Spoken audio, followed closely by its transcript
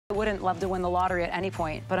I wouldn't love to win the lottery at any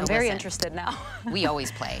point, but I'm very interested now. We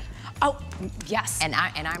always play. Oh, yes. And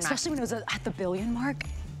I'm especially when it was at the billion mark.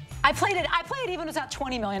 I played it even when it was at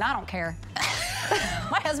 20 million. I don't care.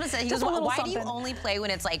 My husband said, he goes, why do you only play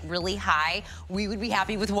when it's like really high? We would be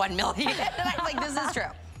happy with 1 million. And I'm like, this is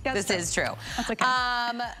true. This is true. That's okay.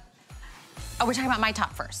 Oh, we're talking about my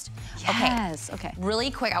top first. Yes, okay.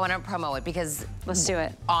 Really quick, I want to promo it because let's do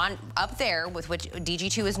it. Up there with which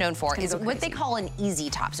DG2 is known for is what they call an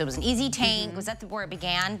easy top. So it was an easy tank. Was that where it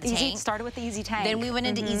began? The tank? Started with the easy tank. Then we went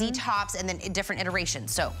into easy tops and then different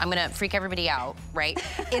iterations. So I'm gonna freak everybody out, right?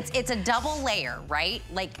 it's a double layer, right?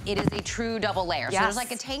 Like it is a true double layer. So there's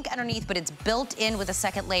like a tank underneath, but it's built in with a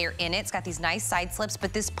second layer in it. It's got these nice side slips,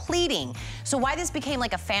 but this pleating. So why this became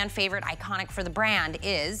like a fan favorite, iconic for the brand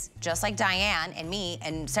is just like Diane and me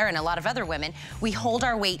and Sarah and a lot of other women, we hold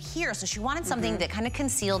our weight here. So she wanted something that kind of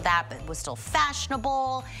concealed that, but was still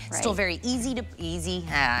fashionable, still very easy. Look at you.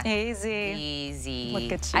 I didn't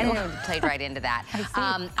know you played right into that.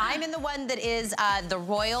 I'm in the one that is the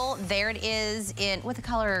Royal. There it is in, what the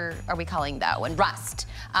color are we calling that one? Rust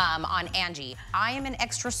on Angie. I am an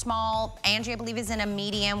extra small. Angie, I believe, is in a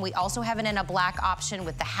medium. We also have it in a black option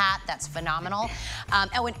with the hat. That's phenomenal.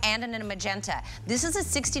 Oh, and in a magenta. This is a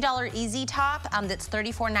 $60 easy top that's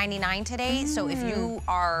 $34.99 today. So if you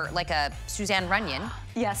are like a Suzanne Runyon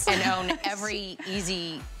and own every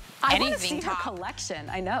easy anything top. Her collection,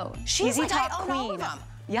 I know. She's easy like, top I own queen. all of them.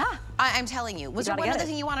 Yeah. I'm telling you. Was there one other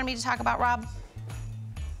thing you wanted me to talk about, Rob?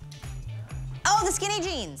 Oh, the skinny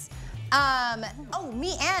jeans. Oh,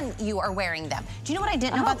 me and you are wearing them. Do you know what I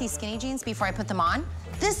didn't know about these skinny jeans before I put them on?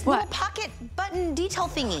 This little pocket button detail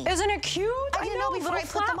thingy. Isn't it cute? I didn't know before I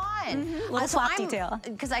put them on. Little flap detail.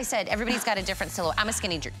 Because I said everybody's got a different silhouette. I'm a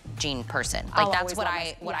skinny jean person. Like that's what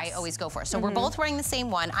I always go for. So we're both wearing the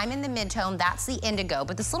same one. I'm in the mid-tone. That's the indigo.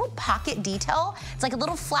 But this little pocket detail, it's like a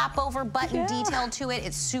little flap over button detail to it.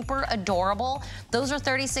 It's super adorable. Those are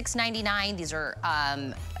 $36.99. These are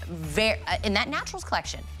in that Naturals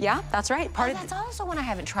collection. Yeah, that's right. That's also one I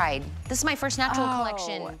haven't tried. This is my first Natural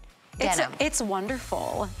collection denim. It's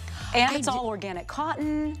wonderful. And it's all organic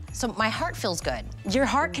cotton. So my heart feels good. Your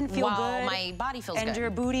heart can feel good. My body feels good. And your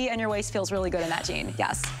booty and your waist feels really good in that jean,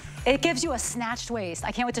 yes. It gives you a snatched waist.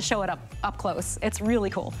 I can't wait to show it up close. It's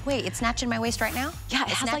really cool. Wait, it's snatching my waist right now? Yeah, it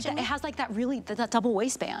has like that double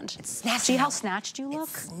waistband. It's snatching. See how snatched you look?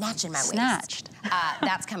 It's snatching my waist. Snatched.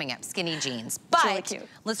 That's coming up, skinny jeans. But really cute.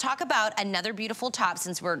 Let's talk about another beautiful top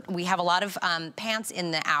since we have a lot of pants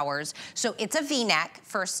in the hours. So it's a V-neck,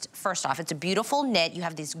 first off. It's a beautiful knit. You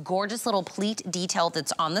have this gorgeous little pleat detail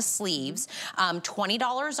that's on the sleeves.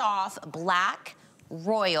 $20 off, black,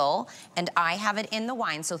 royal, and I have it in the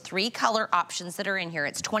wine. So 3 color options that are in here.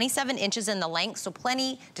 It's 27 inches in the length, so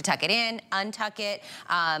plenty to tuck it in, untuck it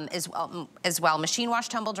as well. Machine wash,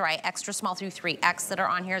 tumble dry, extra small through 3X that are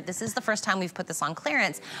on here. This is the first time we've put this on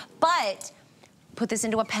clearance, but put this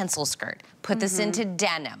into a pencil skirt, put this into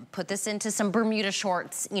denim, put this into some Bermuda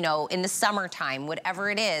shorts, you know, in the summertime, whatever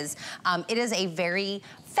it is. It is a very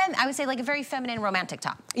I would say like a very feminine romantic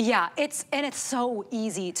top. Yeah, it's so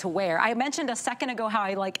easy to wear. I mentioned a second ago how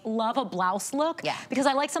I love a blouse look because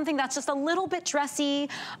I like something that's just a little bit dressy.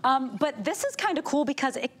 But this is kind of cool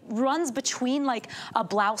because it runs between like a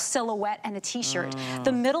blouse silhouette and a t-shirt.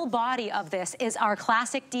 The middle body of this is our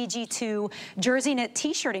classic DG2 jersey knit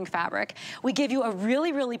t-shirting fabric. We give you a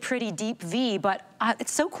really, really pretty deep V, but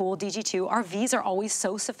it's so cool, DG2. Our Vs are always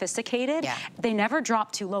so sophisticated. They never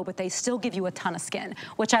drop too low, but they still give you a ton of skin,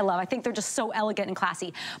 which I love. I think they're just so elegant and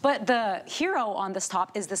classy. But the hero on this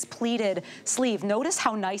top is this pleated sleeve. Notice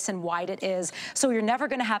how nice and wide it is. So you're never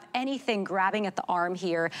gonna have anything grabbing at the arm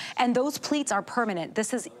here. And those pleats are permanent.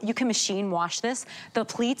 You can machine wash this. The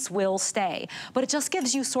pleats will stay. But it just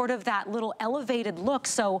gives you sort of that little elevated look.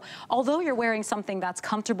 So although you're wearing something that's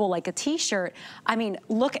comfortable like a t-shirt, I mean,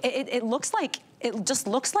 look, it just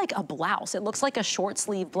looks like a blouse. It looks like a short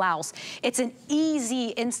sleeve blouse. It's an easy,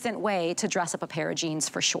 instant way to dress up a pair of jeans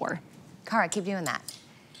for sure. Cara, keep doing that.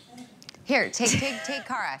 Here, take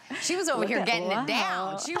Cara. She was over here getting it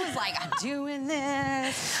down. She was like, I'm doing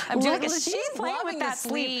this. I'm doing this. She's loving that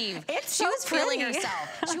sleeve. She was feeling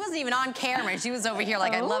herself. She wasn't even on camera. She was over here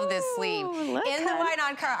like, I love this sleeve. In the white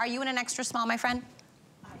on Cara, are you in an extra small, my friend?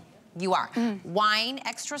 You are. Wine,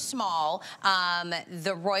 extra small.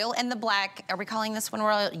 The royal and the black, are we calling this one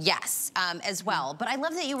royal? Yes, as well. But I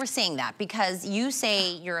love that you were saying that because you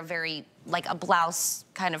say you're a very like a blouse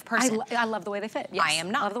kind of person. I love the way they fit. Yes. I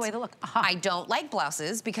am not. I love the way they look. I don't like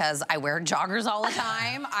blouses because I wear joggers all the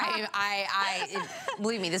time.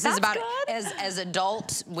 Believe me, this is about as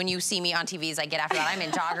adult. When you see me on TVs, I get after that. I'm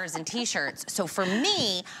in joggers and t-shirts. So for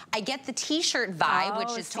me, I get the t-shirt vibe,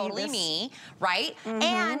 which is totally me, right?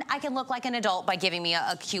 And I can look like an adult by giving me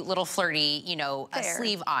a cute little flirty, you know, a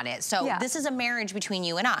sleeve on it. So this is a marriage between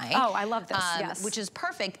you and I. Oh, I love this. Yes. Which is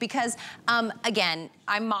perfect because, again,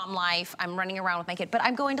 I'm mom life. I'm running around with my kid, but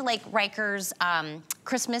I'm going to like Riker's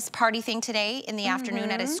Christmas party thing today in the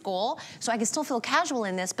afternoon at his school. So I can still feel casual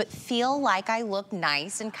in this, but feel like I look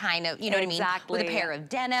nice and kind of, you know what I mean? With a pair of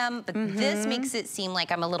denim, but this makes it seem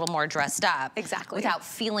like I'm a little more dressed up. Without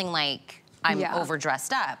feeling like I'm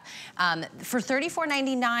overdressed up. For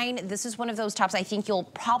 $34.99, this is one of those tops I think you'll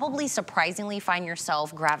probably surprisingly find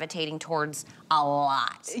yourself gravitating towards a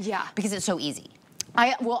lot. Yeah. Because it's so easy.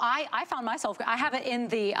 I found myself, I have it in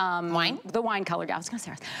the the wine color. I was gonna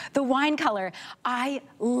say the wine color. I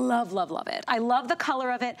love, love, love it. I love the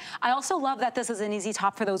color of it. I also love that this is an easy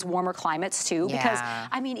top for those warmer climates too, because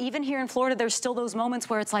I mean, even here in Florida, there's still those moments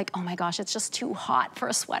where it's like, oh my gosh, it's just too hot for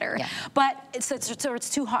a sweater. But it's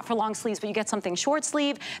too hot for long sleeves, but you get something short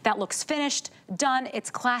sleeve that looks finished, done, it's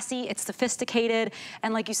classy, it's sophisticated,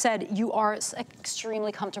 and like you said, you are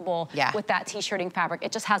extremely comfortable with that t-shirting fabric.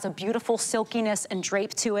 It just has a beautiful silkiness and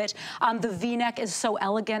drape to it. The V-neck is so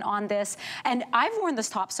elegant on this. And I've worn this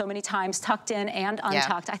top so many times, tucked in and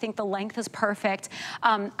untucked. I think the length is perfect.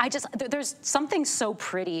 There's something so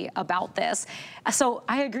pretty about this. So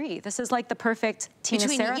I agree. This is like the perfect Tina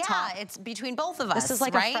Sarah top. Yeah, it's between both of us, This is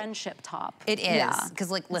like a friendship top. It is.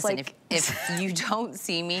 Because like, listen, like, if you don't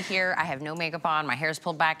see me here, I have no makeup on, my hair's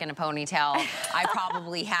pulled back in a ponytail. I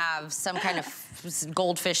probably have some kind of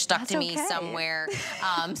goldfish stuck to me somewhere.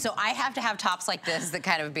 So I have to have tops like this that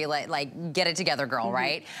kind of be like get it together, girl,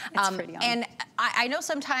 right? It's pretty on. And I know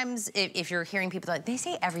sometimes if you're hearing people, they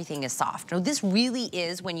say everything is soft. No, this really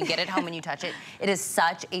is, when you get it home and you touch it, it is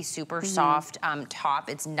such a super soft top.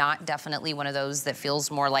 It's not definitely one of those that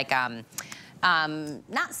feels more like,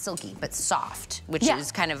 not silky, but soft, which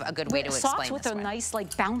is kind of a good way to explain this. Soft with a nice, like,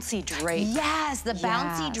 bouncy drape. Yes, the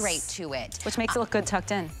bouncy drape to it. Which makes it look good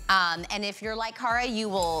tucked in. And if you're like Cara, you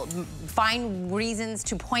will find reasons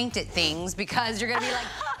to point at things because you're gonna be like,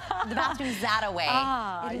 the bathroom's that away.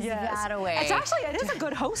 It is that away. It's actually, it is a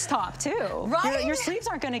good host top too. Right? Your sleeves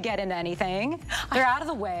aren't gonna get into anything. They're out of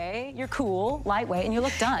the way, you're cool, lightweight, and you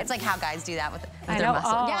look done. It's like how guys do that with their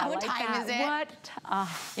muscle. Yeah, what time is it?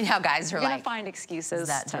 You know how guys are like, gonna find excuses.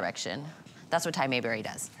 That direction. That's what Ty Mayberry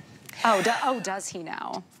does. Oh, does he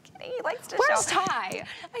now? He likes to Where's Ty?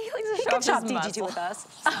 He likes to show off his DG2 with us.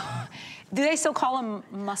 Do they still call him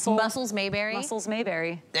Muscles Mayberry? Muscles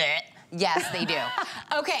Mayberry. Yes, they do.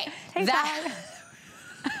 Okay. Hey, that.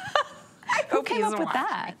 Who came up with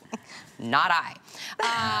that? Not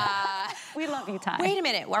I. We love you, Ty. Wait a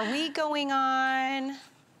minute. Are we going on?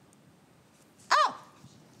 Oh.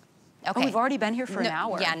 Okay. Oh, we've already been here for an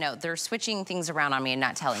hour. Yeah, no, they're switching things around on me and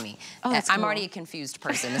not telling me. Oh, that's I'm cool. already a confused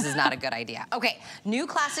person. This is not a good idea. Okay, new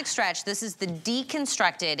classic stretch. This is the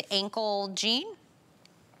deconstructed ankle jean.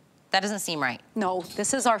 That doesn't seem right. No,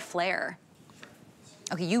 this is our flare.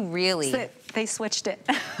 Okay, you really... So they switched it.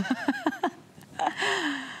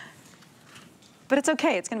 But it's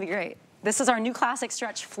okay, it's gonna be great. This is our new classic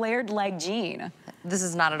stretch flared leg jean. This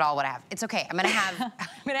is not at all what I have. It's okay. I'm gonna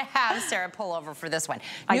have Sarah pull over for this one.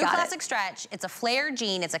 New classic stretch. It's a flare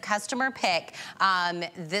jean. It's a customer pick.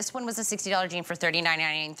 This one was a $60 jean for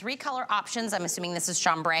 $39.99. 3 color options. I'm assuming this is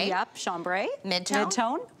chambray. Yep, chambray. Mid-tone.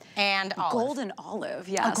 Mid-tone. And olive. Golden olive,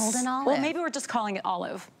 yes. A golden olive. Well, maybe we're just calling it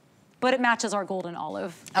olive. But it matches our golden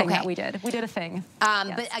olive thing that we did. We did a thing.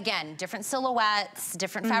 But again, different silhouettes,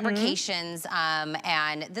 different fabrications.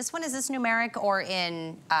 And this one, is this numeric or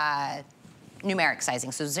in numeric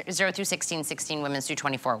sizing? So 0 through 16, 16 women's through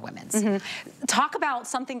 24 women's. Talk about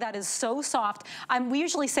something that is so soft. We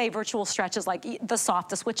usually say virtual stretch is like the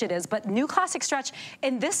softest, which it is, but new classic stretch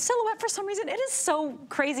in this silhouette, for some reason, it is so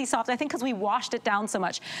crazy soft. I think because we washed it down so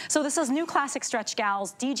much. So this is new classic stretch,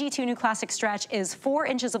 gals. DG2 new classic stretch is 4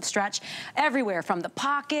 inches of stretch everywhere, from the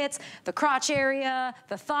pockets, the crotch area,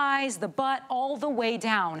 the thighs, the butt, all the way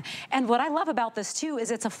down. And what I love about this too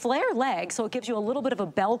is it's a flare leg, so it gives you a little bit of a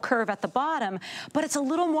bell curve at the bottom, but it's a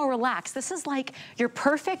little more relaxed. This is like your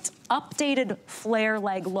perfect updated flare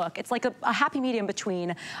leg look. It's like a happy medium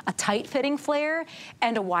between a tight fitting flare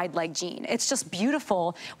and a wide leg jean. It's just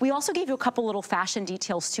beautiful. We also gave you a couple little fashion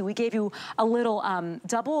details too. We gave you a little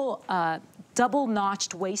double double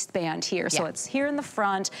notched waistband here. So it's here in the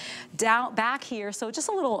front, down back here. So just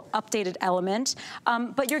a little updated element.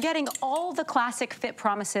 But you're getting all the classic fit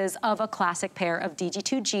promises of a classic pair of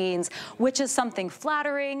DG2 jeans, which is something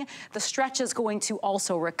flattering. The stretch is going to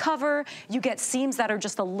also recover. You get seams that are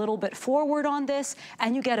just a little bit forward on this,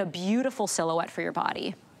 and you get a beautiful silhouette for your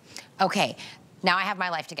body. Okay. Now I have my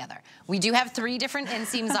life together. We do have 3 different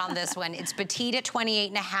inseams on this one. It's petite at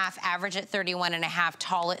 28.5, average at 31.5,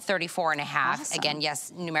 tall at 34.5. Awesome. Again,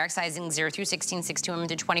 yes, numeric sizing 0 through 16, 16 women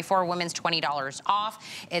to 24, women's $20 off.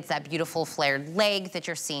 It's that beautiful flared leg that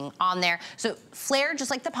you're seeing on there. So flared just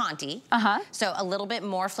like the Ponte. So a little bit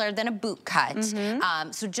more flared than a boot cut.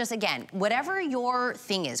 So just again, whatever your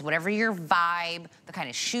thing is, whatever your vibe, the kind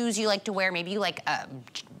of shoes you like to wear, maybe you like a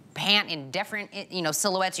pant in different, you know,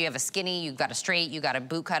 silhouettes. You have a skinny, you've got a straight, you got a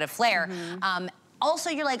boot cut, a flare.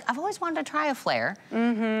 Also, you're like, I've always wanted to try a flare,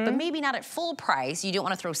 but maybe not at full price. You don't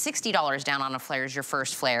want to throw $60 down on a flare as your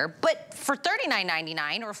first flare. But for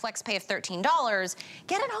 $39.99 or a flex pay of $13,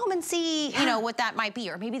 get it home and see, you know, what that might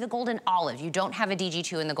be. Or maybe the golden olive. You don't have a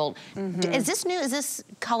DG2 in the gold. Is this new? Is this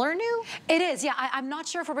color new? It is, yeah. I'm not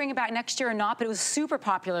sure if we're bringing it back next year or not, but it was super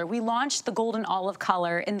popular. We launched the golden olive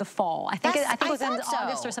color in the fall. I think it was in the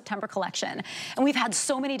August or September collection. And we've had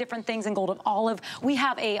so many different things in golden olive. We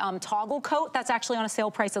have a toggle coat that's actually on a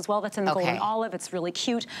sale price as well. That's in the golden olive. It's really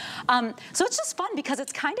cute. So it's just fun because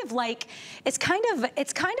it's kind of like, it's kind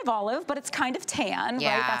of olive, but it's kind of tan, right?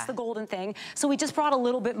 That's the golden thing. So we just brought a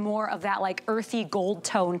little bit more of that like earthy gold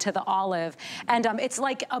tone to the olive. And it's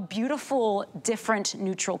like a beautiful, different,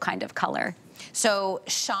 neutral kind of color. So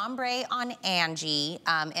chambray on Angie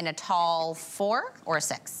in a tall 4 or a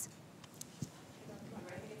 6?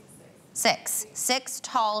 6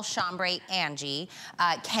 tall chambray Angie.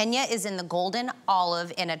 Kenya is in the golden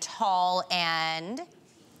olive in a tall and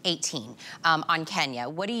 18 on Kenya.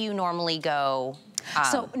 What do you normally go?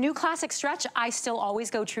 So new classic stretch, I still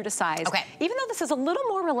always go true to size. Even though this is a little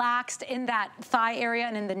more relaxed in that thigh area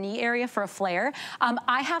and in the knee area for a flare,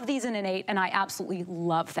 I have these in an 8 and I absolutely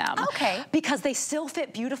love them. Because they still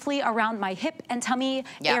fit beautifully around my hip and tummy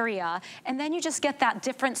area. And then you just get that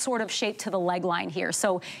different sort of shape to the leg line here.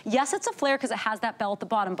 So yes, it's a flare because it has that bell at the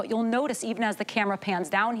bottom, but you'll notice even as the camera pans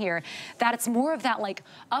down here, that it's more of that like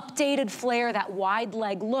updated flare, that wide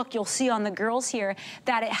leg look. You'll see on the girls here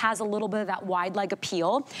that it has a little bit of that wide leg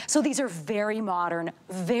appeal. So these are very modern,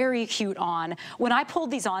 very cute on. When I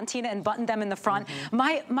pulled these on, Tina, and buttoned them in the front,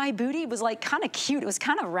 my booty was like kind of cute. It was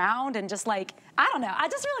kind of round and just like, I don't know, I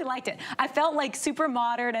just really liked it. I felt like super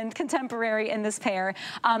modern and contemporary in this pair.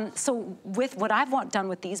 So with what I've done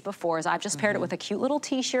with these before is I've just paired it with a cute little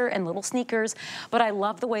t-shirt and little sneakers, but I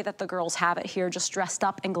love the way that the girls have it here, just dressed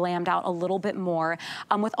up and glammed out a little bit more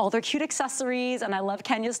with all their cute accessories. And I love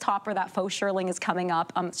Kenya's topper, that faux shearling is coming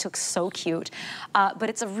up. It looks so cute. But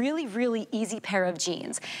it's a really, really easy pair of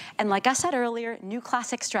jeans. And like I said earlier, new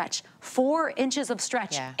classic stretch, 4 inches of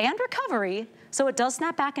stretch and recovery. So it does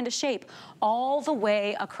snap back into shape all the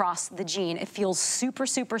way across the jean. It feels super,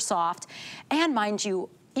 super soft. And mind you,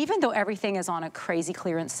 even though everything is on a crazy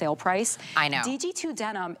clearance sale price, DG2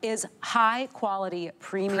 denim is high quality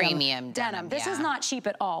premium denim. This is not cheap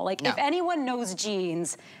at all. Like if anyone knows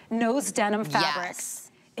jeans, knows denim fabrics,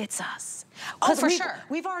 it's us. Oh, for sure.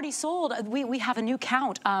 We've already sold, we have a new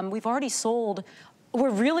count. We've already sold,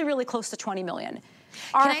 we're really, really close to 20 million.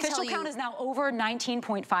 Our official count is now over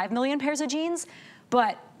 19.5 million pairs of jeans,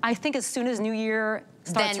 but I think as soon as New Year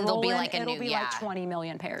starts rolling, it'll be like 20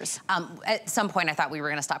 million pairs. At some point, I thought we were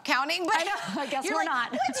going to stop counting, but I know, I guess we're not.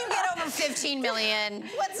 Once you get over 15 million,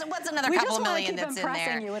 what's another couple of million that's in there? We just want to keep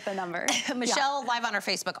impressing you with the number. Michelle, live on our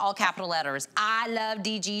Facebook, all capital letters. I love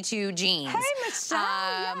DG2 jeans. Hey,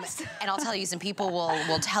 Michelle, And I'll tell you, some people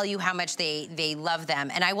will tell you how much they love them.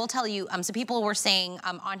 And I will tell you, some people were saying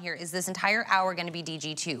on here, is this entire hour going to be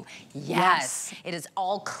DG2? Yes. It is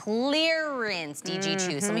all clearance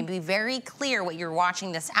DG2. So let me be very clear what you're watching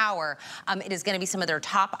this hour. It is going to be some of their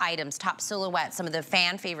top items, top silhouettes, some of the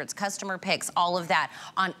fan favorites, customer picks, all of that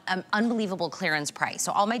on unbelievable clearance price.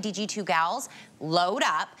 So all my DG2 gals, load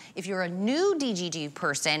up. If you're a new DG2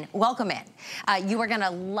 person, welcome in. You are going to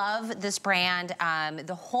love this brand.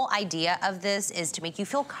 The whole idea of this is to make you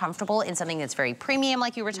feel comfortable in something that's very premium,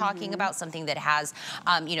 like you were talking about, something that has,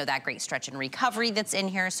 you know, that great stretch and recovery that's in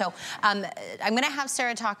here. So I'm going to have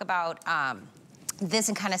Sarah talk about this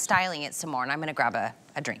and kind of styling it some more, and I'm gonna grab a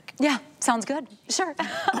drink. Yeah, sounds good. Sure.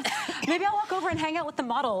 Maybe I'll walk over and hang out with the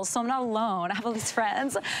models so I'm not alone. I have all these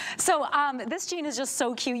friends. So this jean is just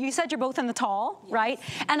so cute. You said you're both in the tall, right?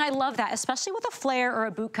 And I love that, especially with a flare or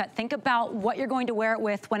a boot cut. Think about what you're going to wear it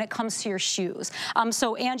with when it comes to your shoes.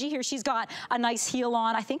 So Angie here, she's got a nice heel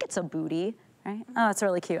on. I think it's a bootie. Right? Oh, it's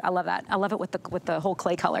really cute. I love that. I love it with the whole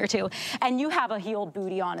clay color too. And you have a heeled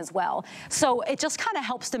bootie on as well. So it just kind of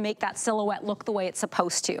helps to make that silhouette look the way it's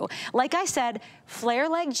supposed to. Like I said, flare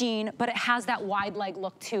leg jean, but it has that wide leg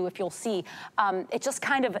look too, if you'll see. It just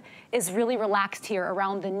kind of is really relaxed here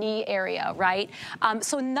around the knee area, right?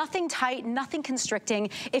 So nothing tight, nothing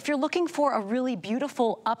constricting. If you're looking for a really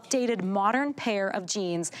beautiful, updated, modern pair of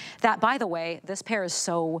jeans, that, by the way, this pair is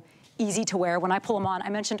so easy to wear. When I pull them on, I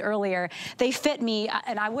mentioned earlier, they fit me,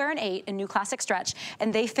 and I wear an 8 in New Classic Stretch,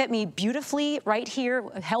 and they fit me beautifully right here,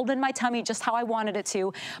 held in my tummy just how I wanted it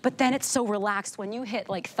to, but then it's so relaxed. When you hit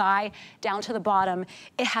like thigh down to the bottom,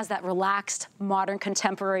 it has that relaxed, modern,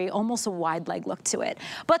 contemporary, almost a wide leg look to it.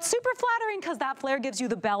 But super flattering because that flare gives you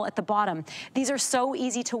the bell at the bottom. These are so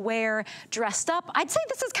easy to wear, dressed up. I'd say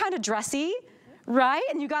this is kind of dressy. Right?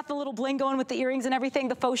 And you got the little bling going with the earrings and everything.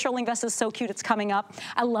 The faux shirling vest is so cute. It's coming up.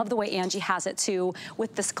 I love the way Angie has it too,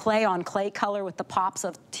 with this clay on clay color with the pops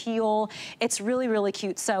of teal. It's really, really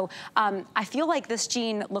cute. So I feel like this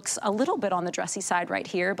jean looks a little bit on the dressy side right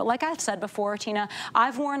here. But like I've said before, Tina,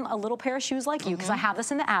 I've worn a little pair of shoes like you because I have this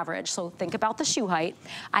in the average. So think about the shoe height.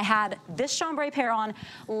 I had this chambray pair on,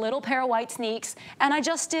 little pair of white sneaks, and I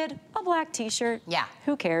just did a black t-shirt. Yeah.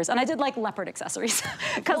 Who cares? And I did like leopard accessories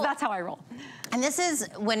because that's how I roll. And this is,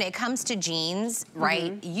 when it comes to jeans,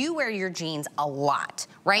 right, you wear your jeans a lot,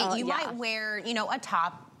 right? You might wear, you know, a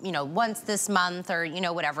top, you know, once this month or, you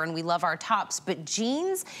know, whatever, and we love our tops, but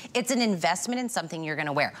jeans, it's an investment in something you're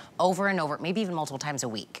gonna wear over and over, maybe even multiple times a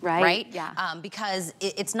week, right? Yeah. Because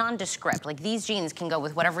it's nondescript. Like, these jeans can go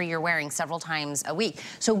with whatever you're wearing several times a week.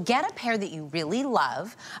 So get a pair that you really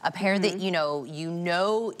love, a pair that, you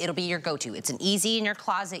know it'll be your go-to. It's an easy in your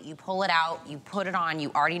closet, you pull it out, you put it on,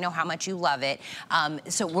 you already know how much you love it.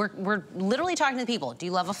 So we're literally talking to the people. Do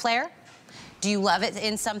you love a flare? Do you love it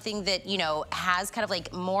in something that, you know, has kind of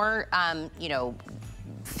like more, you know,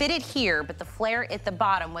 fitted here, but the flare at the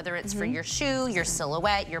bottom, whether it's for your shoe, your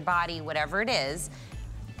silhouette, your body, whatever it is,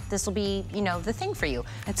 this will be, you know, the thing for you.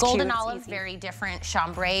 It's golden cute, olive, very different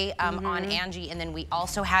chambray on Angie, and then we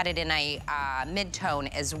also had it in a mid-tone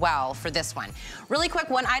as well for this one. Really quick,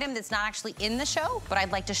 one item that's not actually in the show, but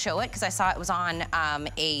I'd like to show it because I saw it was on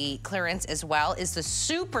a clearance as well, is the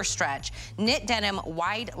super stretch knit denim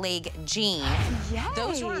wide leg jean. Yay.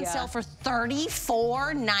 Those were on sale for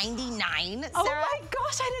 $34.99. Oh my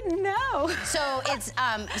gosh, I didn't know. So it's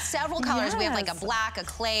several colors. We have like a black, a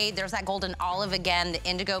clay, there's that golden olive again, the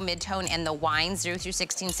indigo mid-tone, and the wine 0 through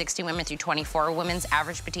 16, 16 women through 24 women's,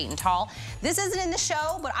 average, petite, and tall. This isn't in the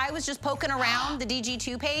show, but I was just poking around the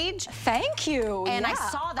DG2 page. Thank you. And I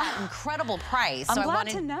saw that incredible price. I'm so glad I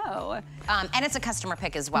wanted to know. And it's a customer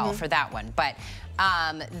pick as well for that one. But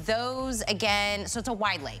those, again, so it's a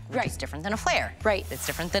wide leg, which is different than a flare. Right. It's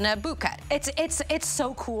different than a boot cut. It's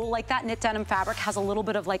so cool. Like, that knit denim fabric has a little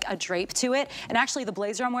bit of like a drape to it. And actually the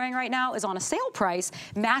blazer I'm wearing right now is on a sale price,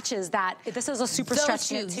 matches that. This is a super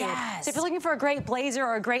stretch knit too. Yes. So if you're looking for a great blazer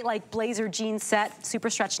or a great like blazer jean set, super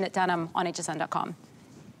stretch knit denim on hsn.com.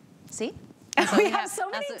 See? We have so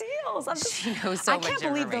many deals. She knows so much I can't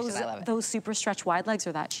believe those super stretch wide legs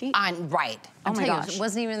are that cheap. Right. Oh my gosh. It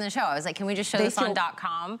wasn't even in the show. I was like, can we just show this on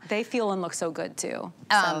 .com? They feel and look so good too.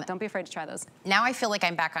 So don't be afraid to try those. Now I feel like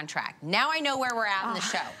I'm back on track. Now I know where we're at in the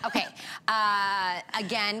show. Okay.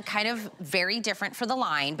 Again, kind of very different for the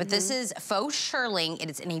line, but this is faux shirling. It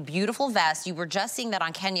is in a beautiful vest. You were just seeing that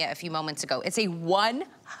on Kenya a few moments ago. It's a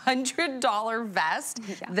 $100 vest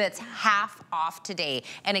that's half off today.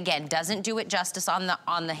 And again, doesn't do it justice on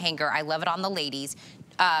the hanger. I love it on the ladies.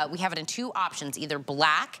 We have it in 2 options, either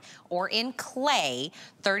black or in clay,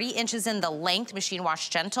 30 inches in the length, machine wash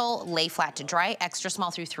gentle, lay flat to dry, extra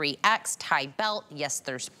small through 3X, tie belt. Yes,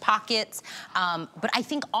 there's pockets. But I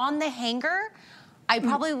think on the hanger, I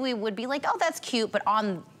probably would be like, oh, that's cute, but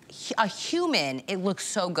on a human, it looks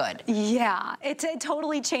so good. Yeah, it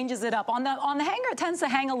totally changes it up. On the hanger, it tends to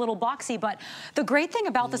hang a little boxy, but the great thing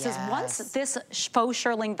about this is once this faux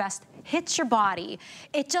shirling vest hits your body,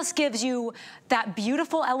 it just gives you that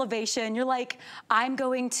beautiful elevation. You're like, I'm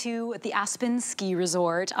going to the Aspen Ski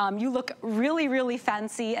Resort. You look really, really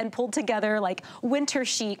fancy and pulled together like winter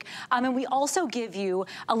chic. And we also give you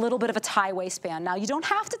a little bit of a tie waistband. Now, you don't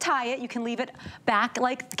have to tie it. You can leave it back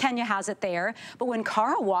like Kenya has it there. But when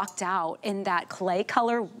Cara walked out in that clay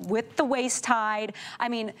color with the waist tied, I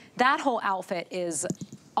mean, that whole outfit is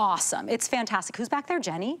awesome. It's fantastic. Who's back there,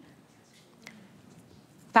 Jenny?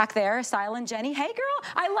 Back there, Stylin' Jenny. Hey,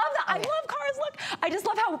 girl, I love that. I love Cara's look. I just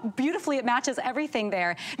love how beautifully it matches everything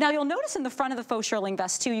there. Now, you'll notice in the front of the faux shearling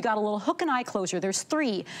vest, too, you got a little hook and eye closure. There's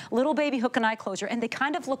 3 little baby hook and eye closure, and they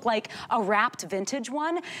kind of look like a wrapped vintage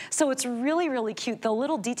one. So it's really, really cute. The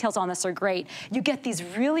little details on this are great. You get these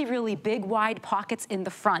really, really big, wide pockets in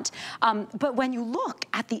the front. But when you look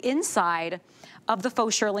at the inside of the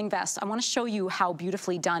faux shearling vest, I want to show you how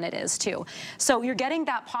beautifully done it is too. So you're getting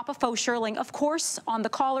that pop of faux shearling, of course, on the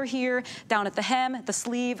collar here, down at the hem, the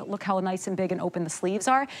sleeve. Look how nice and big and open the sleeves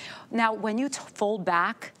are. Now, when you fold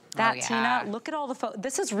back that, Tina, look at all the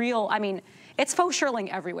this is real. I mean, it's faux shearling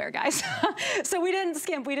everywhere, guys. So we didn't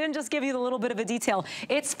skimp. We didn't just give you the little bit of a detail.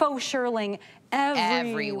 It's faux shearling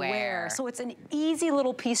everywhere. So it's an easy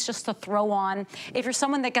little piece just to throw on. If you're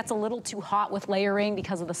someone that gets a little too hot with layering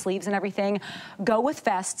because of the sleeves and everything, go with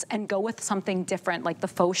vests and go with something different like the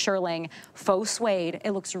faux shearling, faux suede.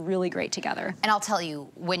 It looks really great together. And I'll tell you,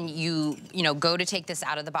 when you go to take this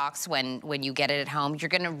out of the box, when you get it at home, you're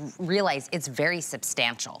gonna realize it's very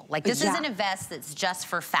substantial. Like this isn't a vest that's just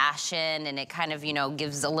for fashion and it kind of,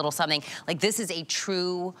 gives a little something. Like this is a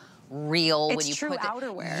true real it's when you true put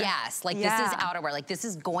outerwear. Yes, like this is outerwear. Like this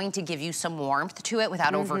is going to give you some warmth to it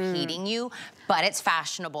without overheating you, but it's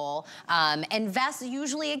fashionable. And vests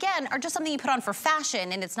usually, again, are just something you put on for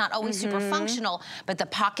fashion and it's not always super functional, but the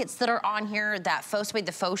pockets that are on here, that faux suede,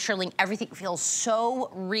 the faux shearling, everything feels so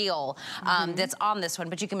real that's on this one,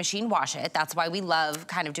 but you can machine wash it. That's why we love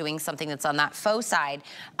kind of doing something that's on that faux side.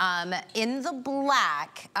 In the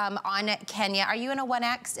black, on Kenya, are you in a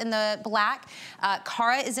 1X in the black?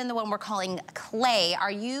 Cara is in the one we're calling clay.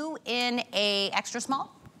 Are you in a extra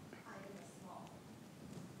small? I'm in a small.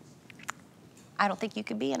 I don't think you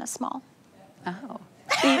could be in a small. Oh,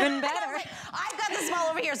 even better. I've got the small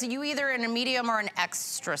over here, so you either in a medium or an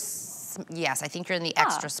extra. Yes, I think you're in the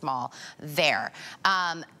extra small there.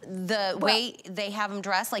 The way they have them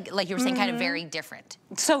dressed, like you were saying, kind of very different.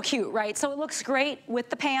 So cute, right? So it looks great with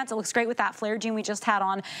the pants. It looks great with that flare jean we just had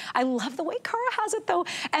on. I love the way Cara has it though.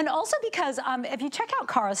 And also because if you check out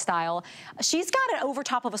Cara's style, she's got it over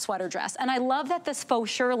top of a sweater dress. And I love that this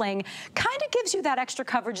faux shearling kind of gives you that extra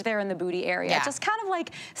coverage there in the booty area. It just kind of like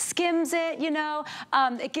skims it,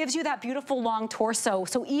 it gives you that beautiful long torso.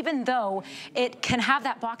 So even though it can have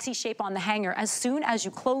that boxy shape on the hanger, as soon as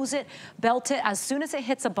you close it, belt it, as soon as it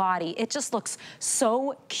hits a body, it just looks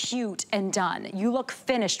so cute and done. You look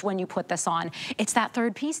finished when you put this on. It's that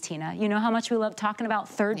third piece, Tina. You know how much we love talking about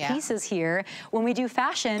third pieces here. When we do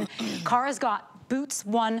fashion, Cara's got boots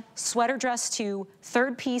 1, sweater dress 2,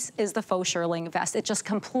 third piece is the faux shearling vest. It just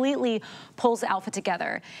completely pulls the outfit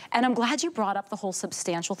together. And I'm glad you brought up the whole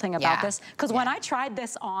substantial thing about this, because when I tried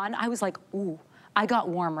this on, I was like, ooh, I got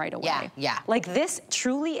warm right away. Like this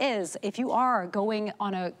truly is, if you are going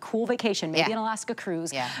on a cool vacation, maybe an Alaska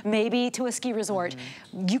cruise, maybe to a ski resort,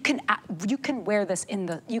 you can wear this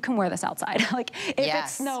you can wear this outside. Like if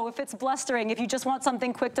it's snow, if it's blustering, if you just want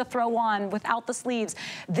something quick to throw on without the sleeves,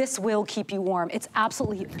 this will keep you warm. It's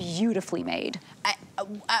absolutely beautifully made.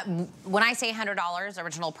 When I say $100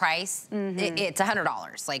 original price, it's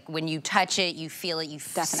 $100. Like when you touch it, you feel it, you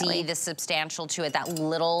see the substantial to it, that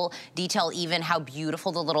little detail, even how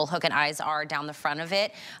beautiful the little hook and eyes are down the front of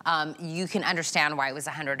it. You can understand why it was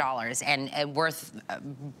 $100 and worth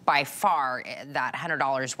by far that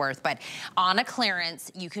 $100 worth. But on a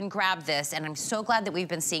clearance, you can grab this, and I'm so glad that we've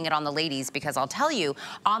been seeing it on the ladies, because I'll tell you,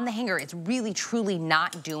 on the hanger, it's really truly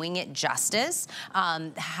not doing it justice.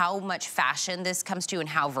 How much fashion this comes to and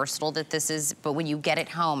how versatile that this is. But when you get it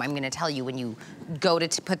home, I'm gonna tell you, when you go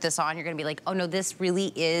to put this on, you're gonna be like, oh no, this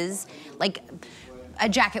really is like a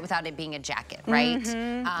jacket without it being a jacket, right?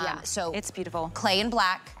 So it's beautiful. Clay and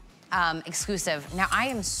black, exclusive. Now I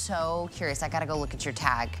am so curious. I gotta go look at your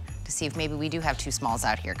tag to see if maybe we do have 2 smalls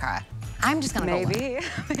out here, Cara. I'm just gonna go look.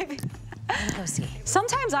 Maybe. Go see.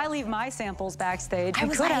 Sometimes I leave my samples backstage. I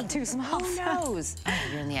was like, have 2 smalls. Who knows? Oh,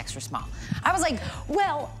 you're in the extra small. I was like,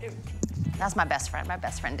 well, that's my best friend. My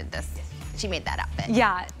best friend did this. She made that outfit.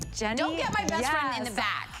 Yeah, Jenny. Don't get my best friend in the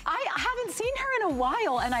back. I haven't seen her in a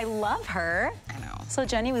while, and I love her. I know. So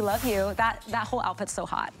Jenny, we love you. That whole outfit's so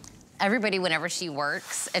hot. everybody, whenever she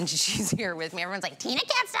works and she's here with me, everyone's like, Tina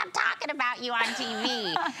can't stop talking about you on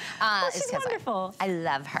TV. Well, she's wonderful. I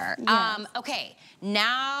love her. Yes. Okay,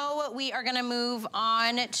 now we are gonna move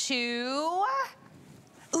on to,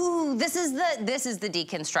 ooh, this is the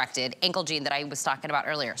deconstructed ankle jean that I was talking about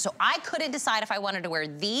earlier. So I couldn't decide if I wanted to wear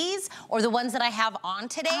these or the ones that I have on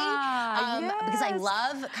today, because I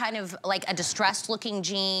love kind of like a distressed looking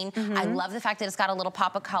jean. I love the fact that it's got a little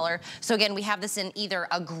pop of color. So again, we have this in either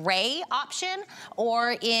a gray option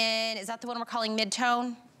or in, is that the one we're calling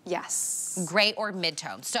mid-tone? Yes. Gray or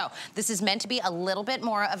mid-tone. So this is meant to be a little bit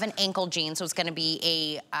more of an ankle jean, so it's gonna be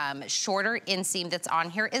a shorter inseam that's on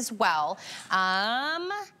here as well.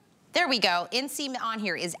 There we go. Inseam on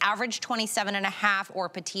here is average 27.5 or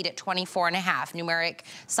petite at 24.5. Numeric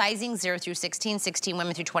sizing 0 through 16, 16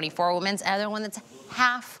 women through 24 women's. Another one that's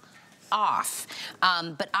half off.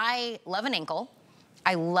 But I love an ankle.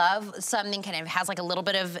 I love something kind of has like a little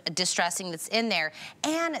bit of distressing that's in there.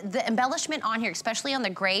 And the embellishment on here, especially on the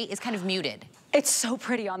gray, is kind of muted. It's so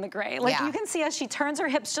pretty on the gray. Like you can see as she turns her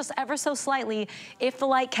hips just ever so slightly, if the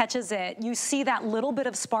light catches it, you see that little bit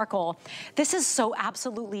of sparkle. This is so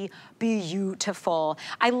absolutely beautiful.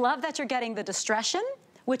 I love that you're getting the distression,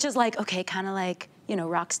 which is like, okay, kind of like, you know,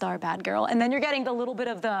 rock star, bad girl. And then you're getting the little bit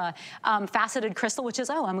of the faceted crystal, which is,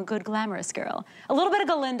 oh, I'm a good glamorous girl. A little bit of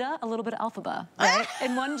Galinda, a little bit of Elphaba, right?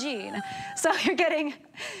 In one jean. So you're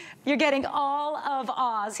getting all of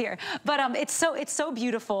Oz here. But it's so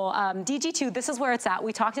beautiful. DG2, this is where it's at.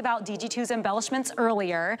 We talked about DG2's embellishments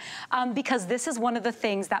earlier because this is one of the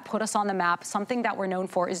things that put us on the map. Something that we're known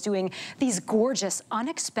for is doing these gorgeous,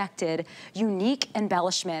 unexpected, unique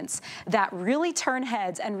embellishments that really turn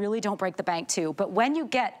heads and really don't break the bank too. But when you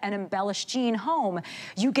get an embellished jean home,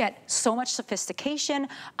 you get so much sophistication,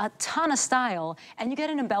 a ton of style, and you get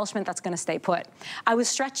an embellishment that's gonna stay put. I was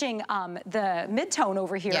stretching the mid-tone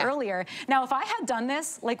over here earlier. Now, if I had done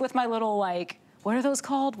this, like with my little, like, what are those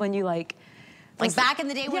called when you like back in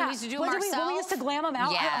the day when we used to do them ourselves? When we used to glam them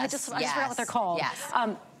out? I just forgot what they're called. Yes.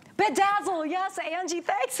 Bedazzle, yes, Angie,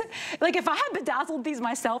 thanks. Like if I had bedazzled these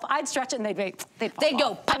myself, I'd stretch it and they'd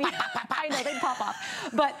go pop, I mean, I know, they'd pop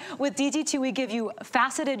off. But with DG2, we give you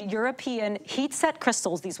faceted European heat set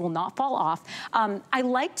crystals. These will not fall off. I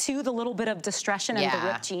like too the little bit of distression and the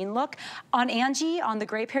ripped jean look. On Angie, on the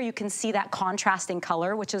gray pair, you can see that contrasting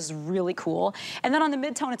color, which is really cool. And then on the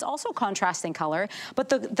mid-tone, it's also contrasting color. But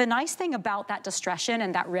the nice thing about that distression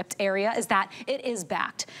and that ripped area is that it is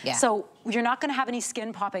backed. So you're not gonna have any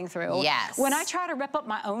skin popping through. Yes. When I try to rip up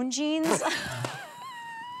my own jeans,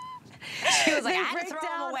 she was like, I had to throw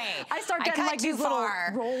them away. I start getting like these little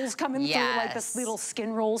rolls coming through, like this little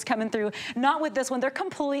skin rolls coming through. Not with this one, they're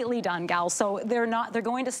completely done, gals. So they're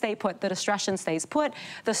going to stay put. The distression stays put,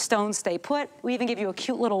 the stones stay put. We even give you a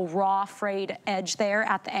cute little raw frayed edge there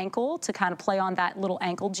at the ankle to kind of play on that little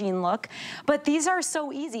ankle jean look. But these are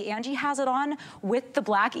so easy. Angie has it on with the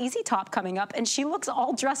black easy top coming up and she looks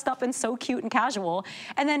all dressed up and so cute and casual.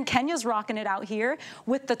 And then Kenya's rocking it out here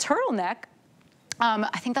with the turtleneck.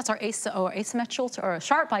 I think that's our asymmetrical or a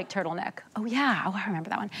sharp bike turtleneck. Oh yeah, I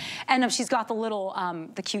remember that one. And she's got the little,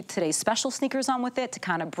 the cute Today's Special sneakers on with it to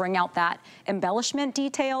kind of bring out that embellishment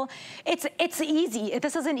detail. It's easy.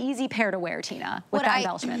 This is an easy pair to wear, Tina, with that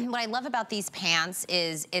embellishment. What I love about these pants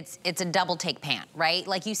is it's a double take pant, right?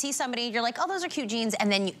 Like you see somebody, you're like, oh, those are cute jeans.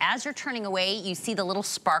 And then as you're turning away, you see the little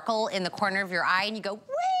sparkle in the corner of your eye and you go,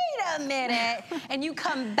 wait a minute. And you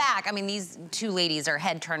come back. I mean, these two ladies are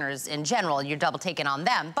head turners in general. You're double taking on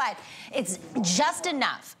them, but it's just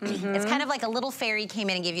enough. It's kind of like a little fairy came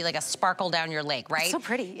in and gave you like a sparkle down your leg, right? It's so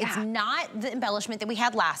pretty, It's not the embellishment that we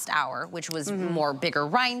had last hour, which was more bigger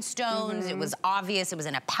rhinestones. It was obvious, it was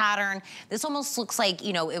in a pattern. This almost looks like,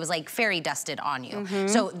 you know, it was like fairy dusted on you.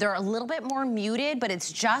 So they're a little bit more muted, but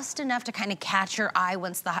it's just enough to kind of catch your eye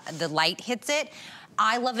once the light hits it.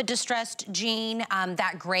 I love a distressed jean.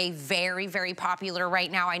 That gray, very, very popular right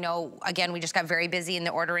now. I know, again, we just got very busy in the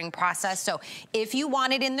ordering process. So if you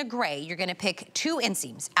want it in the gray, you're gonna pick 2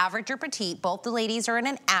 inseams, average or petite. Both the ladies are in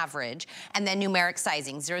an average. And then numeric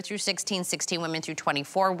sizing, 0 through 16, 16 women through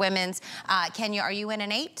 24 women's. Kenya, are you in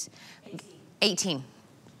an 8? 18.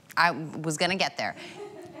 I was gonna get there.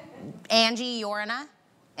 Angie, you're in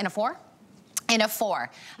a 4? In a 4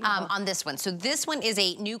 on this one. So this one is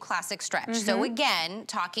a new classic stretch. So again,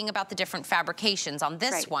 talking about the different fabrications on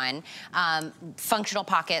this one, functional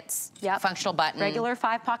pockets, functional button. Regular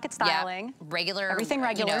 5-pocket styling. Regular, everything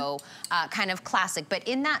regular. You know, kind of classic. But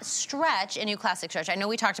in that stretch, a new classic stretch, I know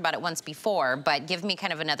we talked about it once before, but give me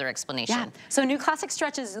kind of another explanation. Yeah. So new classic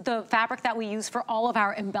stretch is the fabric that we use for all of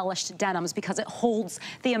our embellished denims because it holds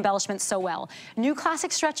the embellishment so well. New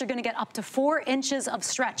classic stretch, you're gonna get up to 4 inches of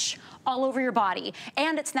stretch all over your body,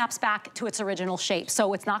 and it snaps back to its original shape.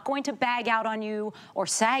 So it's not going to bag out on you or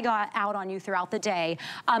sag out on you throughout the day.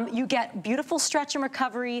 You get beautiful stretch and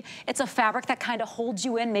recovery. It's a fabric that kind of holds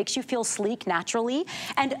you in, makes you feel sleek naturally.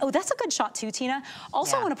 And oh, that's a good shot too, Tina.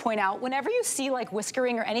 Also I want to point out, whenever you see like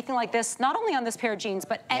whiskering or anything like this, not only on this pair of jeans,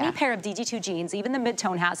 but any pair of DG2 jeans, even the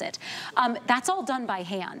mid-tone has it, that's all done by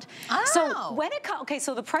hand. Oh. So when it comes, okay,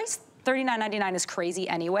 so the price, $39.99 is crazy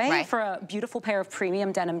anyway for a beautiful pair of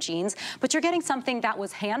premium denim jeans, but you're getting something that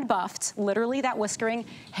was hand buffed, literally that whiskering,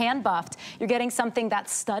 hand buffed. You're getting something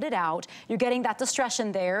that's studded out. You're getting that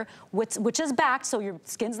discretion there, which is backed, so your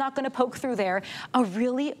skin's not gonna poke through there. A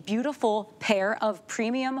beautiful pair of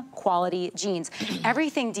premium quality jeans.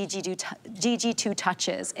 Everything DG2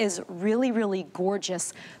 touches is really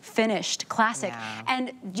gorgeous, finished, classic.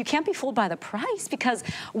 And you can't be fooled by the price because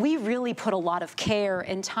we really put a lot of care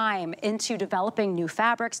and time into developing new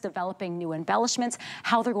fabrics, developing new embellishments,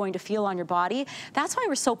 how they're going to feel on your body. That's why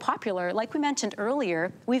we're so popular. Like we mentioned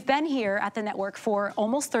earlier, we've been here at the network for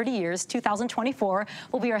almost 30 years. 2024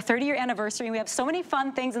 will be our 30-year anniversary. We have so many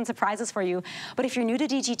fun things and surprises for you. But if you're new to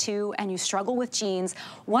DG2 and you struggle with jeans,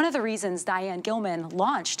 one of the reasons Diane Gilman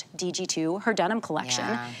launched DG2, her denim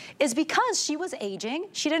collection, is because she was aging.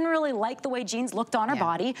 She didn't really like the way jeans looked on her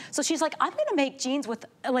body. So she's like, I'm gonna make jeans with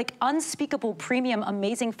like unspeakable premium,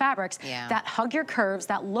 amazing fabrics that hug your curves,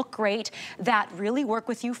 that look great, that really work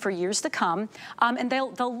with you for years to come. And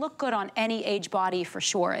they'll look good on any age body for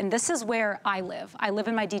sure. And this is where I live. I live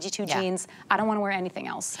in my DG2 jeans. I don't want to wear anything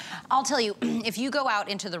else. I'll tell you, if you go out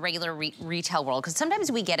into the regular retail world, because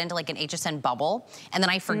sometimes we get into like an HSN bubble, and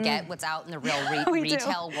then I forget what's out in the real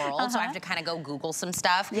retail world, so I have to kind of go Google some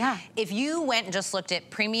stuff. If you went and just looked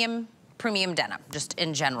at premium denim, just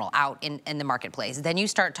in general, out in the marketplace. Then you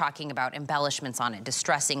start talking about embellishments on it,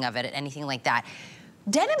 distressing of it, anything like that.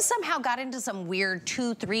 Denim somehow got into some weird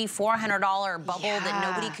 $200, $300, $400 bubble that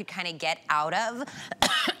nobody could kind of get out of.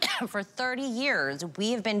 For 30 years,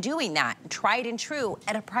 we have been doing that, tried and true,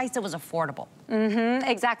 at a price that was affordable.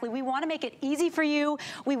 Exactly. We want to make it easy for you.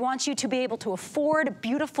 We want you to be able to afford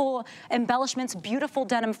beautiful embellishments, beautiful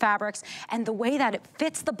denim fabrics, and the way that it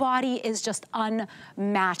fits the body is just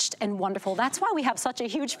unmatched and wonderful. That's why we have such a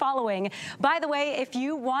huge following. By the way, if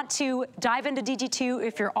you want to dive into DG2,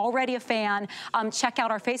 if you're already a fan, check out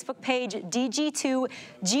our Facebook page, DG2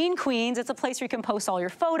 Jean Queens. It's a place where you can post all your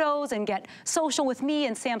photos and get social with me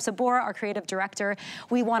and Sam Sabora, our creative director.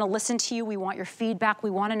 We want to listen to you. We want your feedback.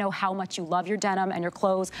 We want to know how much you love your denim and your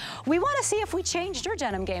clothes. We want to see if we changed your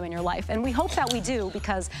denim game in your life, and we hope that we do,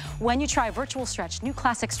 because when you try virtual stretch, new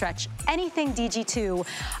classic stretch, anything DG2,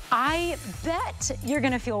 I bet you're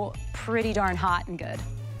going to feel pretty darn hot and good.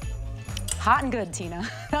 Hot and good, Tina.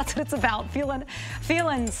 That's what it's about.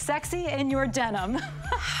 Feeling sexy in your denim.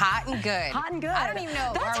 Hot and good. Hot and good. I don't even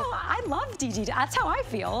know. That's how I love DG2. That's how I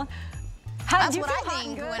feel. That's what I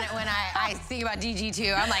think when I think about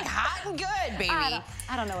DG2. I'm like, hot and good, baby.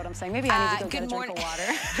 I don't know what I'm saying. Maybe I need to go get a drink of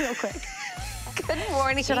water real quick. Good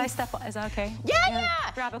morning. Should I step on? Is that okay?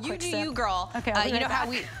 Yeah. Grab a quick sip. You do you, girl. Okay, you know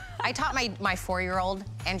how I taught my 4-year-old,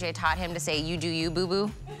 MJ taught him to say, you do you,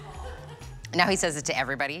 boo-boo. Now he says it to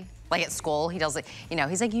everybody. Like at school, he does it, you know,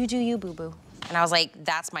 he's like, you do you, boo-boo. And I was like,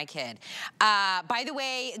 that's my kid. By the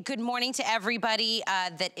way, good morning to everybody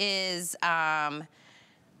that is,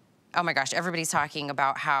 oh my gosh, everybody's talking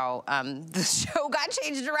about how the show got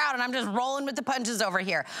changed around and I'm just rolling with the punches over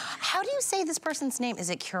here. How do you say this person's name? Is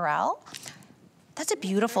it Curel? That's a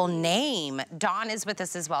beautiful name. Dawn is with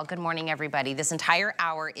us as well. Good morning, everybody. This entire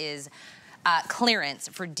hour is clearance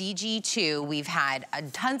for DG2. We've had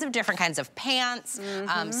tons of different kinds of pants,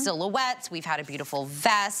 silhouettes. We've had a beautiful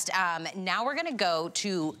vest. Now we're gonna go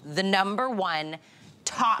to the #1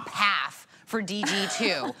 top half for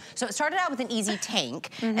DG2. So it started out with an easy tank,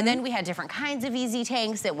 and then we had different kinds of easy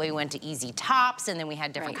tanks, that we went to easy tops, and then we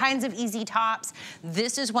had different kinds of easy tops.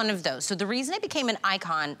 This is one of those. So the reason it became an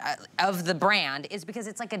icon of the brand is because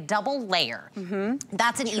it's like a double layer.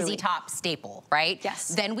 That's an easy top staple, right? Yes.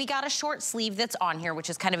 Then we got a short sleeve that's on here, which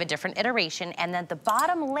is kind of a different iteration, and then the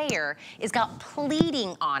bottom layer is got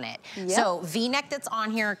pleating on it. So V-neck that's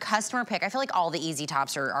on here, customer pick. I feel like all the easy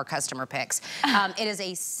tops are customer picks. It is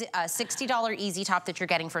a $60 $50 easy top that you're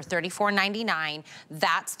getting for $34.99.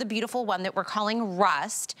 That's the beautiful one that we're calling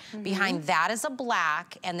Rust. Behind that is a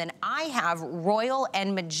black, and then I have royal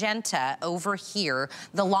and magenta over here.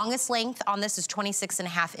 The longest length on this is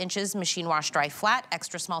 26.5 inches, machine wash dry flat,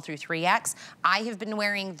 extra small through 3X. I have been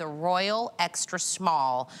wearing the royal extra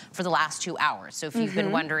small for the last 2 hours. So if you've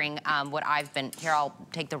been wondering what I've been, here, I'll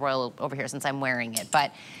take the royal over here since I'm wearing it.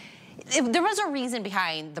 But there was a reason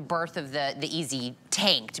behind the birth of the Easy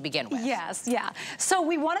tank to begin with. Yes, yeah. So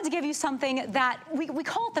we wanted to give you something that we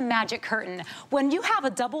call it the magic curtain. When you have a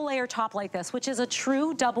double layer top like this, which is a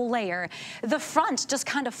true double layer, the front just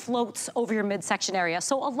kind of floats over your midsection area.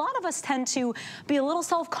 So a lot of us tend to be a little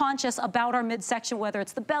self-conscious about our midsection, whether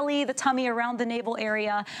it's the belly, the tummy, around the navel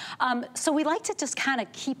area. So we like to just kind of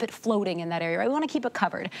keep it floating in that area. Right? We want to keep it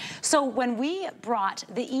covered. So when we brought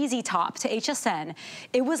the Easy top to HSN,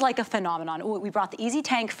 it was like a phenomenon. We brought the Easy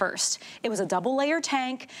tank first. It was a double layer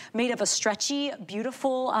tank made of a stretchy,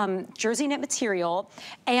 beautiful jersey knit material,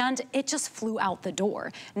 and it just flew out the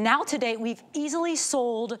door. Now today, we've easily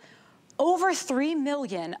sold over 3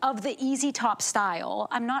 million of the Easy top style.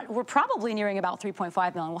 We're probably nearing about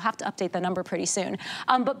 3.5 million. We'll have to update the number pretty soon.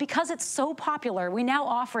 But because it's so popular, we now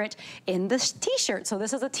offer it in this t-shirt. So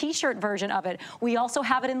this is a t-shirt version of it. We also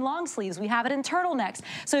have it in long sleeves. We have it in turtlenecks.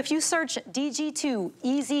 So if you search DG2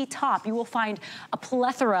 Easy top, you will find a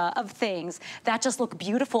plethora of things that just look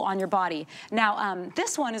beautiful on your body. Now,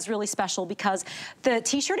 this one is really special because the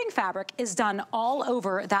t-shirting fabric is done all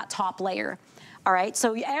over that top layer. All right,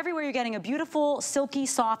 so everywhere you're getting a beautiful, silky,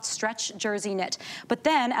 soft stretch jersey knit. But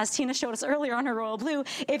then, as Tina showed us earlier on her royal blue,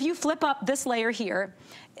 if you flip up this layer here,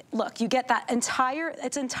 look, you get that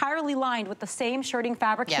it's entirely lined with the same shirting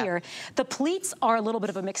fabric here. The pleats are a little bit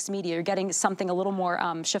of a mixed media. You're getting something a little more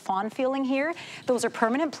chiffon feeling here. Those are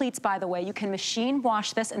permanent pleats, by the way. You can machine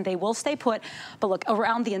wash this and they will stay put. But look,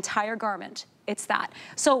 around the entire garment, it's that.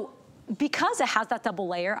 So because it has that double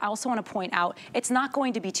layer, I also want to point out, it's not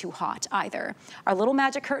going to be too hot either. Our little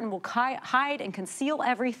magic curtain will hide and conceal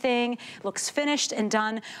everything, looks finished and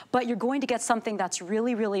done, but you're going to get something that's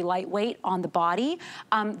really, really lightweight on the body.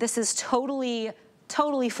 This is totally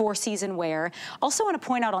four-season wear. Also want to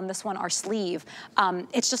point out on this one, our sleeve.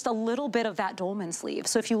 It's just a little bit of that dolman sleeve.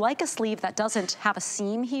 So if you like a sleeve that doesn't have a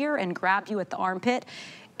seam here and grab you at the armpit,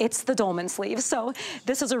 it's the dolman sleeve. So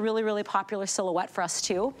this is a really, really popular silhouette for us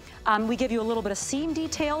too. We give you a little bit of seam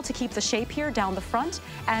detail to keep the shape here down the front,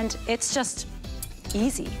 and it's just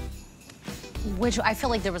easy. Which I feel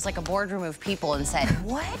like there was like a boardroom of people and said,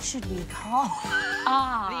 what should we call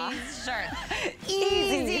these shirts?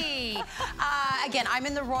 Easy. Again, I'm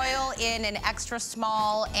in the royal in an extra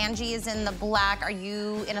small. Angie is in the black. Are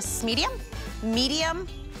you in a medium? Medium,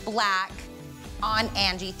 black on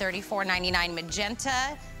Angie, $34.99.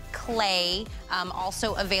 Magenta, clay,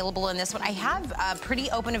 also available in this one. I have pretty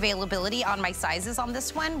open availability on my sizes on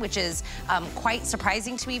this one, which is quite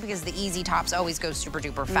surprising to me because the Easy tops always go super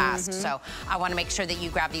duper fast. So I want to make sure that you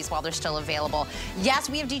grab these while they're still available. Yes,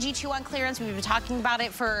 we have DG2 on clearance. We've been talking about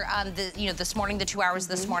it for this morning, the 2 hours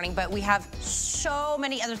this morning, but we have so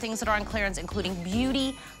many other things that are on clearance, including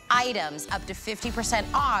beauty items up to 50%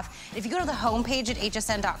 off. If you go to the homepage at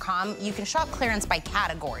hsn.com, you can shop clearance by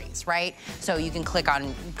categories, right? So you can click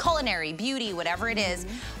on culinary, beauty, whatever it is.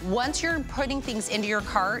 Once you're putting things into your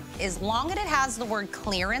cart, as long as it has the word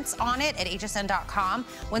clearance on it at hsn.com,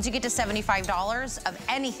 once you get to $75 of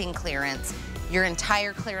anything clearance, your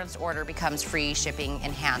entire clearance order becomes free shipping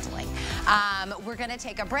and handling. We're gonna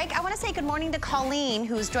take a break. I wanna say good morning to Colleen,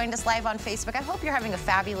 who's joined us live on Facebook. I hope you're having a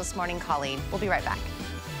fabulous morning, Colleen. We'll be right back.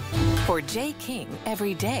 For Jay King,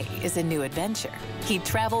 every day is a new adventure. He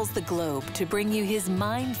travels the globe to bring you his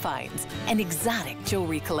mind finds and exotic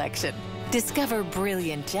jewelry collection. Discover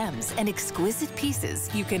brilliant gems and exquisite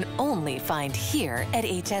pieces you can only find here at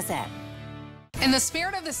HSN. In the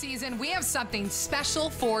spirit of the season, we have something special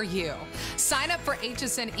for you. Sign up for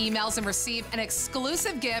HSN emails and receive an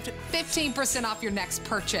exclusive gift, 15% off your next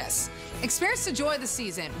purchase. Experience the joy of the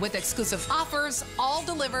season with exclusive offers, all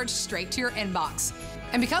delivered straight to your inbox.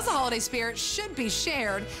 And because the holiday spirit should be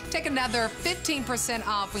shared, take another 15%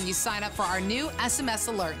 off when you sign up for our new SMS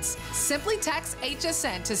alerts. Simply text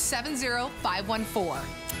HSN to 70514.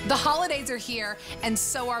 The holidays are here, and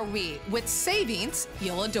so are we, with savings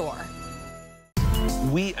you'll adore.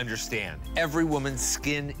 We understand every woman's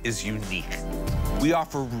skin is unique. We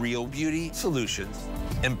offer real beauty solutions,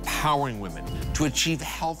 empowering women to achieve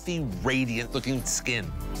healthy, radiant-looking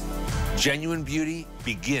skin. Genuine beauty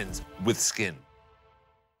begins with skin.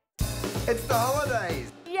 It's the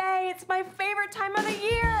holidays. Yay, it's my favorite time of the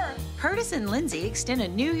year. Curtis and Lindsay extend a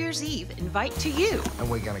New Year's Eve invite to you. And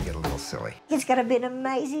we're gonna get a little silly. It's gonna be an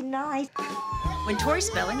amazing night. When Tori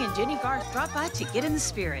Spelling and Jenny Garth drop by to get in the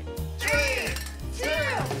spirit. 3, 2,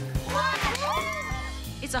 1.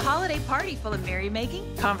 It's a holiday party full of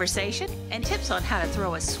merrymaking, conversation, and tips on how to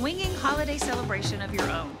throw a swinging holiday celebration of your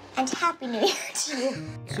own. And Happy New Year to you.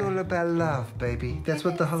 It's all about love, baby. That's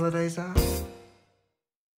what the holidays are.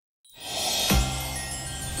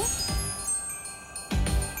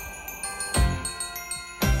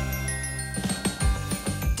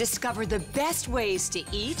 Discover the best ways to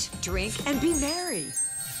eat, drink, and be merry.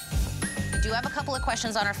 We do have a couple of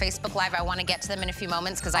questions on our Facebook Live. I want to get to them in a few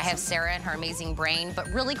moments because I have Sarah and her amazing brain. But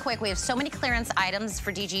really quick, we have so many clearance items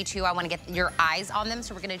for DG2. I want to get your eyes on them.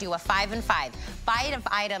 So we're going to do a 5 and 5. 5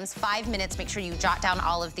 items, 5 minutes. Make sure you jot down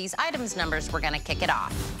all of these items numbers. We're going to kick it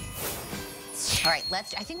off. All right,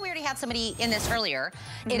 I think we already had somebody in this earlier.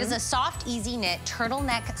 It is a soft, easy knit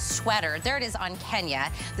turtleneck sweater. There it is on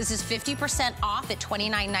Kenya. This is 50% off at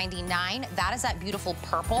 $29.99. That is that beautiful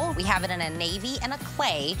purple. We have it in a navy and a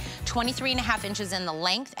clay, 23.5 inches in the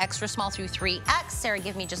length, extra small through 3X. Sarah,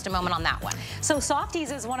 give me just a moment on that one. So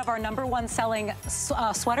Softies is one of our #1 selling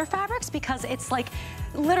sweater fabrics because it's like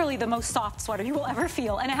literally the most soft sweater you will ever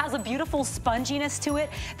feel. And it has a beautiful sponginess to it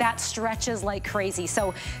that stretches like crazy.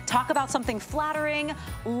 So talk about something flattering,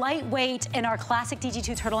 lightweight in our classic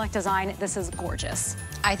DG2 turtleneck design. This is gorgeous.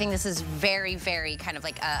 I think this is very, very kind of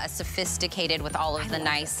like a sophisticated with all of the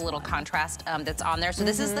nice little contrast that's on there. So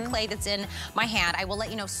this is the clay that's in my hand. I will let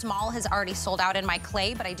you know small has already sold out in my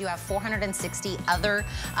clay, but I do have 460 other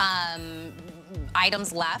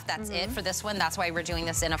items left. That's it for this one. That's why we're doing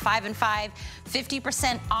this in a 5 and 5.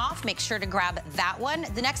 50% off. Make sure to grab that one.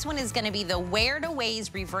 The next one is going to be the Wear to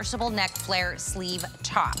Ways reversible neck flare sleeve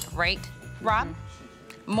top, right, Rob?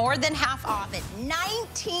 More than half off at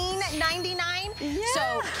 $19.99. Yeah.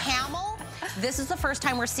 So camel. This is the first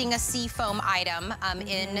time we're seeing a seafoam item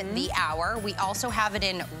in the hour. We also have it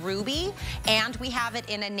in ruby, and we have it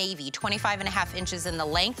in a navy, 25.5 inches in the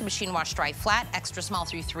length, machine wash dry flat, extra small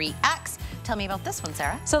through 3X. Tell me about this one,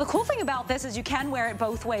 Sarah. So the cool thing about this is you can wear it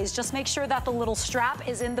both ways. Just make sure that the little strap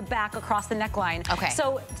is in the back across the neckline. Okay.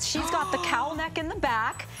 So she's got the cowl neck in the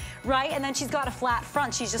back, right? And then she's got a flat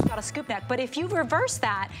front. She's just got a scoop neck. But if you reverse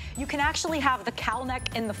that, you can actually have the cowl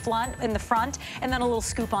neck in the front, and then a little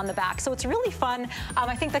scoop on the back. So it's really fun.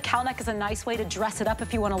 I think the cowl neck is a nice way to dress it up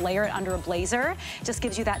if you want to layer it under a blazer. Just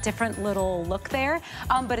gives you that different little look there.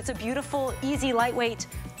 But it's a beautiful, easy, lightweight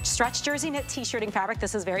stretch jersey knit t-shirting fabric.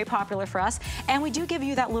 This is very popular for us. And we do give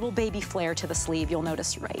you that little baby flare to the sleeve. You'll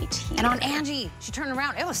notice right here. And on Angie, she turned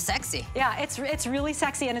around. It was sexy. Yeah, it's really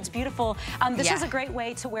sexy and it's beautiful. This is a great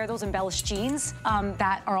way to wear those embellished jeans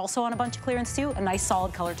that are also on a bunch of clearance too. A nice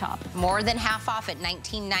solid color top. More than half off at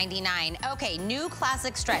 $19.99. Okay, new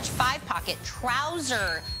classic stretch 5-pocket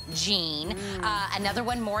trouser jean. Another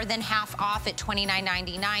one more than half off at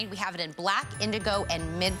 $29.99. We have it in black, indigo,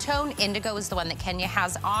 and mid-tone. Indigo is the one that Kenya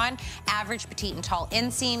has on. Average, petite, and tall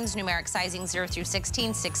inseams. Numeric sizing 0 through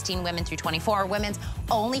 16. 16 women through 24. Women's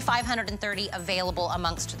only 530 available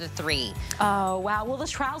amongst the 3. Oh, wow. Well, the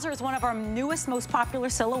trouser is one of our newest, most popular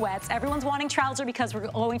silhouettes. Everyone's wanting trouser because we're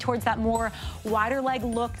going towards that more wider leg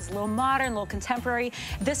look. It's a little modern, a little contemporary.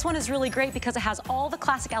 This one is really great because it has all the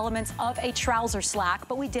classic elements of a trouser slack,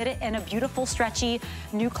 but we did it in a beautiful, stretchy,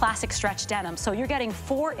 new classic stretch denim. So you're getting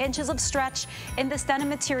 4 inches of stretch in this denim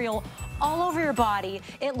material all over your body.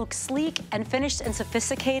 It looks sleek and finished and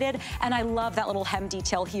sophisticated, and I love that little hem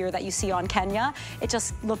detail here that you see on Kenya. It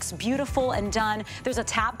just looks beautiful and done. There's a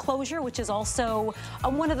tab closure, which is also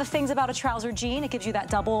one of the things about a trouser jean. It gives you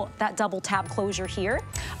that double tab closure here.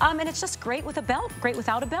 And it's just great with a belt, great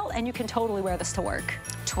without a belt, and you can totally wear this to work.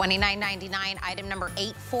 $29.99, item number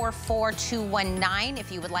 844219,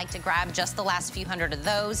 if you would like to grab just the last few hundred of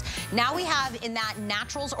those. Now we have in that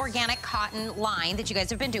Naturals Organic Cotton line that you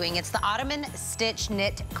guys have been doing, it's the Ottoman Stitch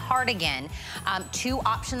Knit Cardigan. 2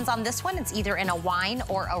 options on this one. It's either in a wine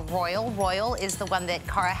or a royal. Royal is the one that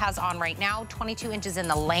Cara has on right now, 22 inches in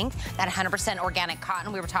the length, that 100% organic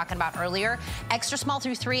cotton we were talking about earlier. Extra small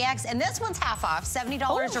through 3X, and this one's half off,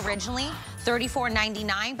 $70 originally,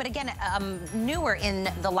 $34.99, but again, newer in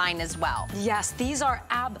the line as well. Yes, these are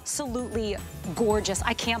absolutely gorgeous.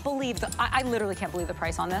 I can't believe, I literally can't believe the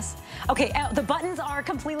price on this. Okay, the buttons are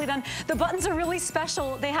completely done. The buttons are really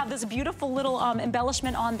special. They have this beautiful little embellishment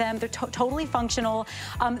embellishment on them. They're totally functional.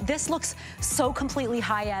 This looks so completely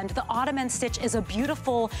high-end. The ottoman stitch is a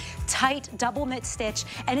beautiful, tight, double knit stitch,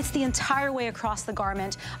 and it's the entire way across the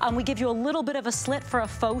garment. We give you a little bit of a slit for a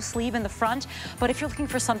faux sleeve in the front, but if you're looking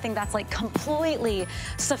for something that's like completely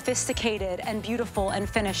sophisticated and beautiful and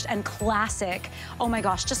finished and classic, oh my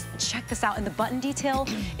gosh, just check this out. And the button detail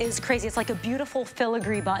is crazy. It's like a beautiful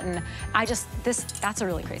filigree button. That's a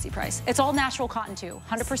really crazy price. It's all natural cotton too,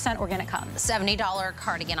 100% organic cotton. $70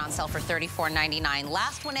 cardigan on sale for $34.99.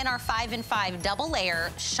 Last one in our 5 and 5 double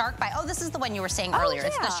layer shark bite. Oh, this is the one you were saying earlier. Yeah.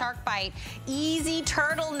 It's the shark bite easy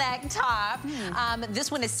turtleneck top.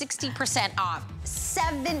 This one is 60% off.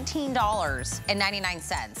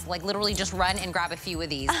 $17.99. Like literally just run and grab a few of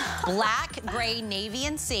these. Black, gray, navy,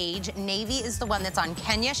 and sage. Navy is the one that's on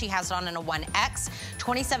Kenya. She has it on in a 1X.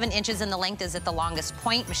 27 inches in the length is at the longest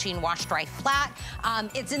point. Machine wash, dry, flat.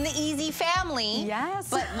 It's in the Easy family. Yes.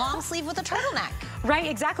 But long sleeve with a turtleneck. Right,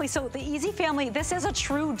 exactly. So the Easy family, this is a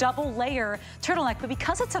true double layer turtleneck, but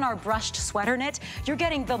because it's in our brushed sweater knit, you're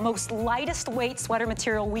getting the most lightest weight sweater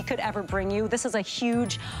material we could ever bring you. This is a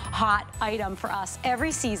huge, hot item for us.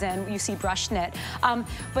 Every season you see brushed knit.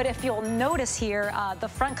 But if you'll notice here, the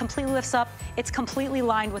front completely lifts up. It's completely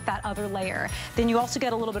lined with that other layer. Then you also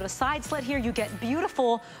get a little bit of side slit here. You get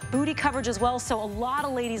beautiful booty coverage as well. So a lot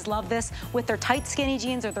of ladies love this with their tight skinny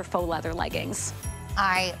jeans or their faux leather leggings.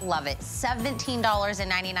 I love it.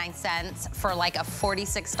 $17.99 for like a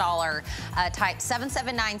 $46 type.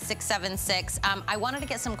 779-676. I wanted to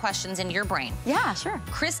get some questions in your brain. Yeah, sure.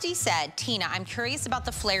 Christy said, Tina, I'm curious about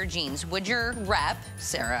the flare jeans. Would your rep,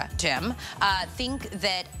 Sarah, Jim, think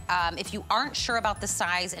that if you aren't sure about the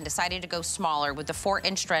size and decided to go smaller, would the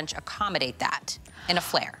 4-inch trench accommodate that in a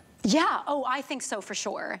flare? Yeah, oh, I think so for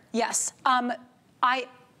sure. Yes.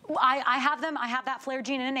 I have them. I have that flare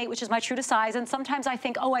jean in an 8, which is my true to size. And sometimes I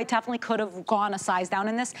think, oh, I definitely could have gone a size down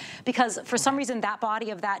in this because for some reason that body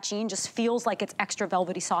of that jean just feels like it's extra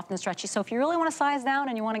velvety, soft, and stretchy. So if you really want to size down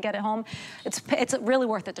and you want to get it home, it's really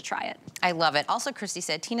worth it to try it. I love it. Also, Christy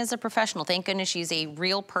said, Tina's a professional. Thank goodness she's a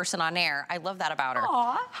real person on air. I love that about her.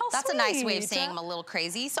 Aw, how That's sweet. a nice way of saying I'm a little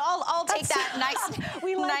crazy. So I'll take that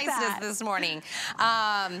niceness this morning.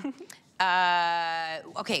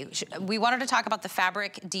 Okay, we wanted to talk about the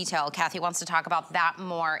fabric detail. Kathy wants to talk about that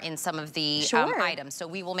more in some of the items. So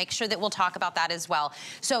we will make sure that we'll talk about that as well.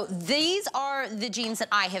 So these are the jeans that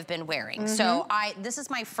I have been wearing. So this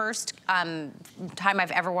is my first time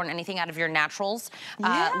I've ever worn anything out of your Naturals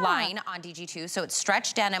line on DG2. So it's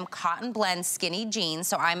stretch denim, cotton blend, skinny jeans.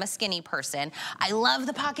 So I'm a skinny person. I love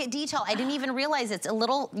the pocket detail. I didn't even realize it's a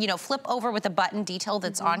little, you know, flip over with a button detail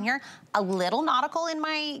that's on here. A little nautical in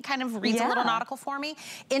my kind of reads a little nautical for me.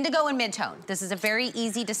 Indigo and mid-tone. This is a very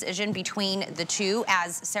easy decision between the two.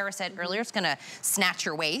 As Sarah said earlier, it's gonna snatch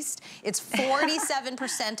your waist. It's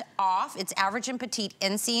 47% off. It's average and petite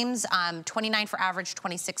inseams, 29 for average,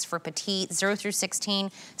 26 for petite, 0 through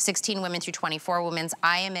 16, 16 women through 24 women's.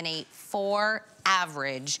 I am in a 4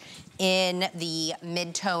 average in the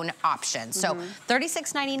mid-tone option. So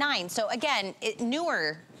 $36.99. So again,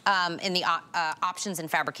 newer in the options and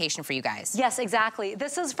fabrication for you guys. Yes, exactly.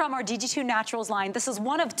 This is from our DG2 Naturals line. This is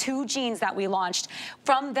one of 2 jeans that we launched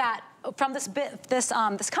from this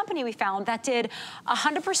company we found that did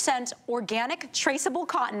 100% organic traceable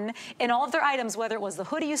cotton in all of their items, whether it was the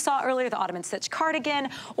hoodie you saw earlier, the ottoman stitch cardigan,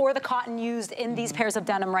 or the cotton used in these pairs of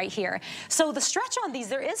denim right here. So the stretch on these,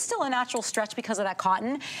 there is still a natural stretch because of that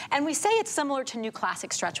cotton, and we say it's similar to New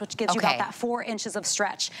Classic Stretch, which gives you about that 4 inches of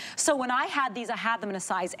stretch. So when I had these, I had them in a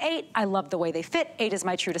size 8. I love the way they fit. 8 is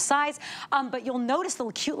my true to size, but you'll notice the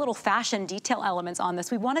cute little fashion detail elements on this.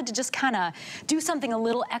 We wanted to just kind of do something a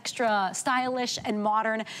little extra stylish and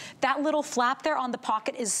modern. That little flap there on the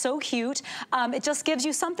pocket is so cute. It just gives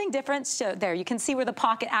you something different. So there, you can see where the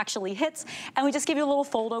pocket actually hits, and we just give you a little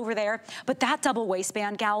fold over there. But that double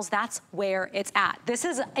waistband, gals, that's where it's at. This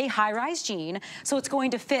is a high-rise jean, so it's going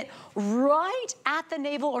to fit right at the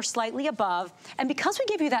navel or slightly above. And because we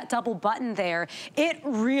give you that double button there, it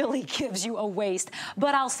really gives you a waist.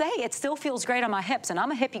 But I'll say it still feels great on my hips, and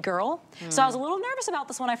I'm a hippie girl. So I was a little nervous about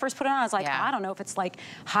this when I first put it on. I was like, I don't know if it's like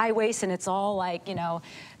high waist and it's all like, you know,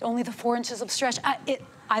 only the 4 inches of stretch.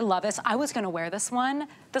 I love this. I was gonna wear this one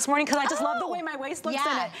this morning because I just love the way my waist looks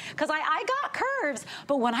in it. Because I got curves,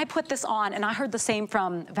 but when I put this on, and I heard the same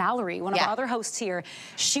from Valerie, one of our other hosts here,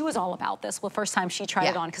 she was all about this the first time she tried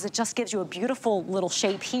it on because it just gives you a beautiful little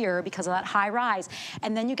shape here because of that high rise.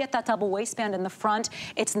 And then you get that double waistband in the front.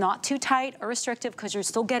 It's not too tight or restrictive because you're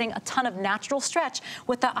still getting a ton of natural stretch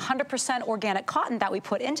with that 100% organic cotton that we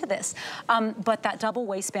put into this. But that double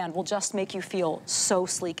waistband will just make you feel so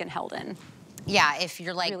sleek and held in. Yeah, if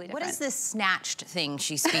you're like, really what is this snatched thing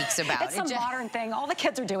she speaks about? It's some modern thing. All the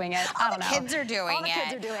kids are doing it. I don't know. All the kids are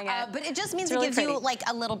doing it. But it just means it gives you like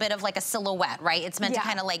a little bit of like a silhouette, right? It's meant to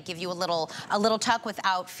kind of like give you a little tuck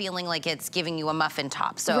without feeling like it's giving you a muffin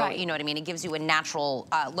top. So you know what I mean? It gives you a natural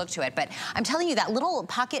look to it. But I'm telling you, that little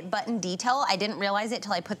pocket button detail, I didn't realize it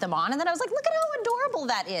till I put them on, and then I was like, look at how adorable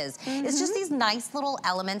that is. It's just these nice little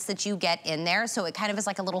elements that you get in there. So it kind of is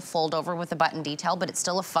like a little fold over with a button detail, but it's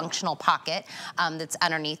still a functional pocket that's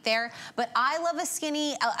underneath there. But I love a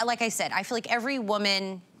skinny, like I said, I feel like every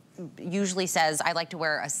woman usually says, I like to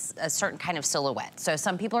wear a certain kind of silhouette. So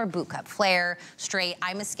some people are boot cut, flare, straight.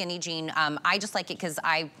 I'm a skinny jean. I just like it because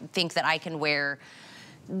I think that I can wear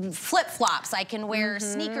flip-flops, I can wear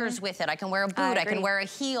sneakers with it, I can wear a boot, I can wear a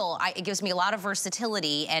heel. It gives me a lot of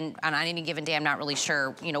versatility, and on any given day I'm not really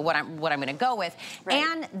sure, you know, what I'm gonna go with.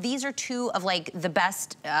 And these are two of like the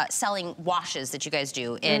best selling washes that you guys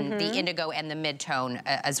do in the indigo and the mid-tone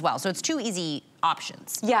as well. So it's two easy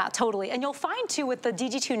options. Yeah, totally. And you'll find too with the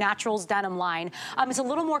DG2 Naturals denim line, it's a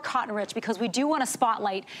little more cotton rich because we do want to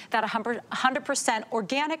spotlight that 100%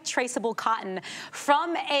 organic traceable cotton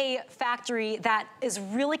from a factory that is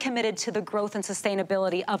really committed to the growth and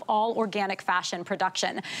sustainability of all organic fashion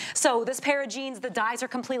production. So this pair of jeans, the dyes are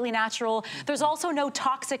completely natural. There's also no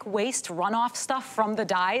toxic waste runoff stuff from the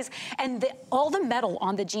dyes. And all the metal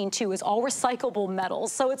on the jean too is all recyclable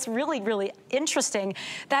metals. So it's really, really interesting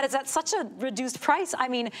that it's at such a reduced price. I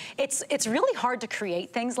mean, it's really hard to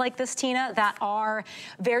create things like this, Tina, that are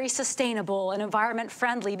very sustainable and environment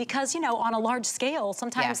friendly because, you know, on a large scale,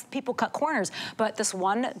 sometimes people cut corners, but this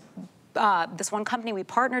one company we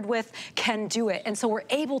partnered with can do it. And so we're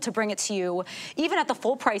able to bring it to you. Even at the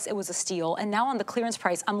full price, it was a steal. And now on the clearance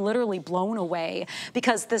price, I'm literally blown away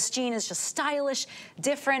because this jean is just stylish,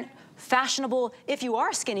 different, fashionable. If you are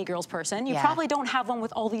a skinny girls person, you probably don't have one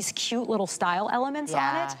with all these cute little style elements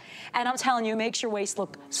on it. And I'm telling you, it makes your waist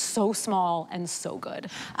look so small and so good.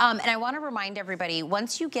 And I want to remind everybody,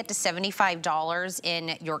 once you get to $75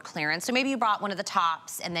 in your clearance, so maybe you bought one of the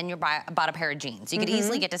tops and then you bought a pair of jeans. You could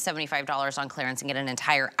easily get to $75 on clearance and get an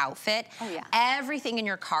entire outfit. Everything in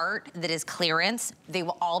your cart that is clearance, they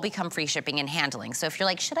will all become free shipping and handling. So if you're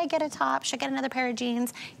like, should I get a top? Should I get another pair of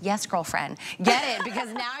jeans? Yes, girlfriend, get it,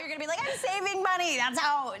 because now you're gonna be like, I'm saving money. That's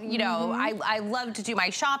how, you know, I love to do my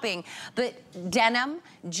shopping. But denim,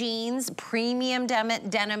 jeans, premium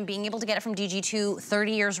denim, being able to get it from DG2,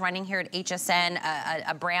 30 years running here at HSN,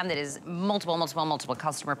 a brand that is multiple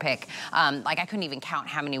customer pick. Like I couldn't even count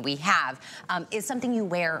how many we have, is something you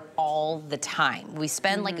wear all the time. We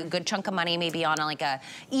spend like a good chunk of money maybe on like a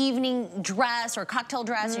evening dress or cocktail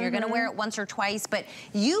dress, and you're gonna wear it once or twice, but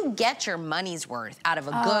you get your money's worth out of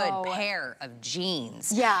a good pair of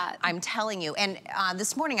jeans. I'm telling you. And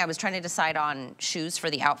this morning I was trying to decide on shoes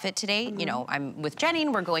for the outfit today. You know, I'm with Jenny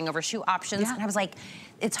and we're going over shoe options. And I was like,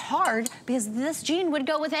 it's hard because this jean would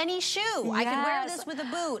go with any shoe. I could wear this with a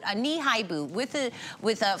boot, a knee-high boot, with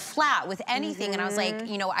a flat, with anything. And I was like,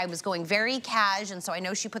 you know, I was going very cash, and so I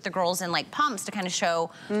know she put the girls in like pumps to kind of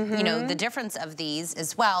show, you know, the difference of these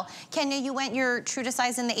as well. Kenya, you went your true to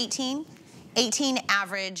size in the 18? 18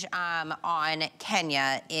 average on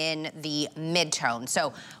Kenya in the mid-tone.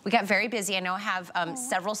 So we got very busy. I know I have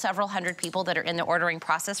several hundred people that are in the ordering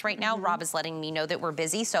process right now. Rob is letting me know that we're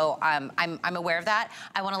busy, so I'm aware of that.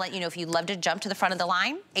 I want to let you know, if you'd love to jump to the front of the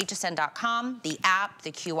line, hsn.com, the app,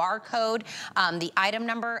 the QR code, the item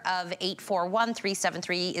number of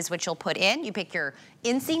 841373 is what you'll put in. You pick your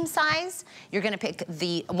inseam size. You're going to pick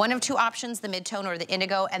the one of two options, the mid-tone or the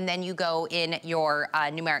indigo, and then you go in your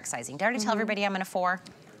numeric sizing. Did I already tell everybody I'm in a 4?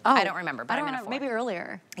 I don't remember, but I'm in a 4. Maybe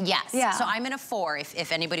earlier. Yes. So I'm in a 4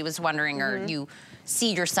 if anybody was wondering, or you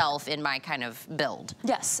see yourself in my kind of build.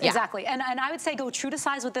 Yes, exactly. And I would say go true to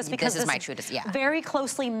size with this because this is my true to size. Very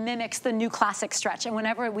closely mimics the new classic stretch. And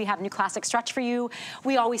whenever we have new classic stretch for you,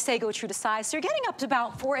 we always say go true to size. So you're getting up to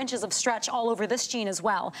about 4 inches of stretch all over this jean as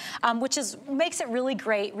well, which makes it really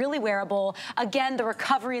great, really wearable. Again, the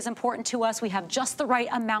recovery is important to us. We have just the right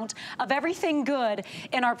amount of everything good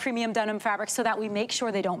in our premium denim fabric so that we make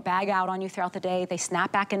sure they don't bag out on you throughout the day. They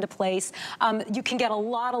snap back into place. You can get a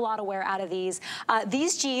lot of wear out of these.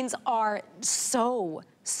 These jeans are so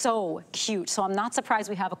cute. So I'm not surprised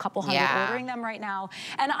we have a couple hundred ordering them right now.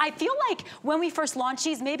 And I feel like when we first launched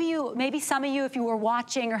these, maybe some of you, if you were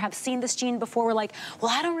watching or have seen this jean before, were like,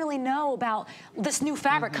 well, I don't really know about this new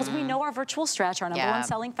fabric, because we know our virtual stretch, our #1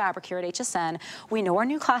 selling fabric here at HSN. We know our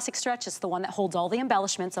new classic stretch. It's the one that holds all the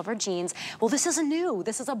embellishments of our jeans. Well, this is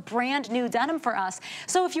a brand new denim for us.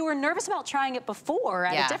 So if you were nervous about trying it before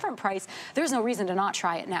at a different price, there's no reason to not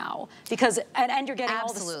try it now, because and you're getting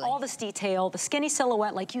all this detail, the skinny silhouette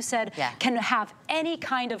silhouette, like you said, can have any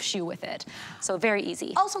kind of shoe with it. So very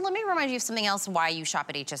easy. Also, let me remind you of something else why you shop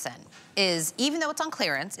at HSN is even though it's on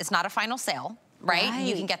clearance, it's not a final sale. Right?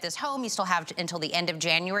 You can get this home. You still have until the end of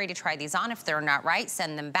January to try these on. If they're not right,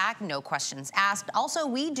 send them back. No questions asked. Also,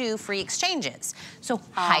 we do free exchanges. So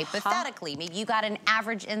hypothetically, maybe you got an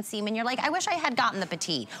average inseam and you're like, I wish I had gotten the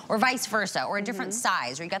petite, or vice versa, or a different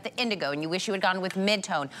size, or you got the indigo and you wish you had gone with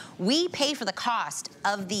mid-tone. We pay for the cost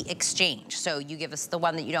of the exchange. So you give us the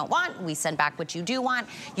one that you don't want. We send back what you do want.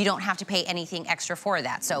 You don't have to pay anything extra for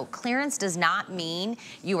that. So clearance does not mean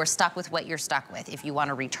you are stuck with what you're stuck with. If you want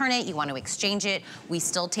to return it, you want to exchange it, we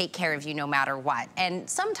still take care of you no matter what. And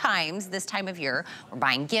sometimes this time of year, we're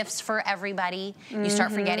buying gifts for everybody. You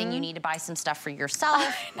start forgetting you need to buy some stuff for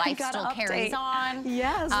yourself. Life still carries on.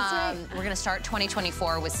 Yes, that's right. We're gonna start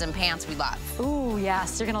 2024 with some pants we love. Ooh,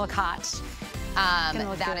 yes, you're gonna look hot.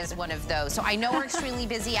 That is one of those. So I know we're extremely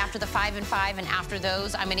busy after the 5 and 5, and after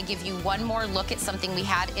those, I'm gonna give you one more look at something we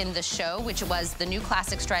had in the show, which was the new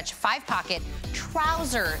classic stretch 5-pocket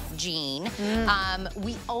trouser jean.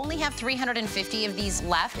 We only have 350 of these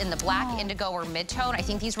left in the black, indigo, or mid-tone. I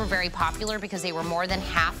think these were very popular because they were more than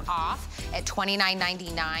half off at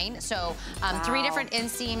 $29.99. So 3 different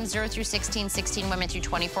inseams, 0 through 16, 16 women through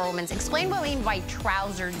 24 women. Explain what we mean by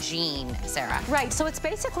trouser jean, Sarah. Right, so it's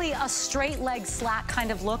basically a straight leg slack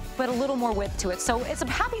kind of look, but a little more width to it. So it's a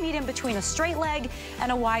happy medium between a straight leg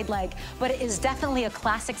and a wide leg, but it is definitely a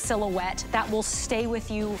classic silhouette that will stay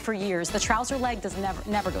with you for years. The trouser leg does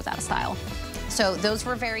never goes out of style. So those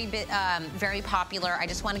were very popular. I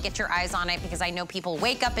just want to get your eyes on it because I know people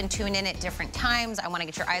wake up and tune in at different times. I want to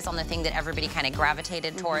get your eyes on the thing that everybody kind of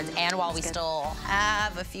gravitated towards. And while we still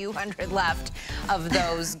have a few hundred left of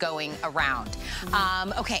those going around.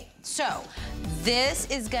 Okay, so this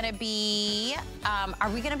is going to be, are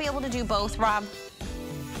we going to be able to do both, Rob?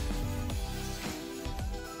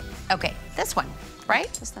 Okay, this one,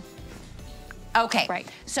 right? Okay, right.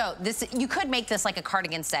 So this, you could make this like a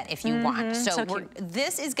cardigan set if you want. So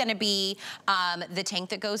this is gonna be the tank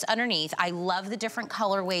that goes underneath. I love the different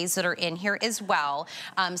colorways that are in here as well.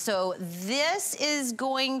 So this is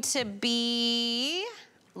going to be,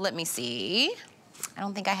 let me see. I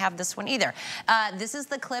don't think I have this one either. This is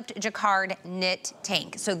the clipped jacquard knit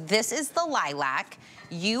tank. So this is the lilac.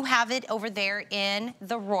 You have it over there in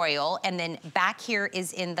the royal, and then back here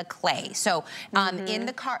is in the clay. So in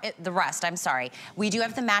the rust, I'm sorry. We do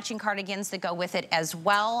have the matching cardigans that go with it as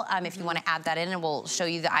well. If you want to add that in, and we'll show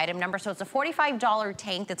you the item number. So it's a $45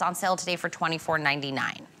 tank that's on sale today for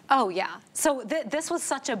 $24.99. Oh yeah, so this was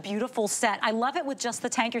such a beautiful set. I love it with just the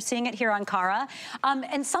tank. You're seeing it here on Cara.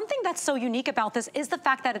 And something that's so unique about this is the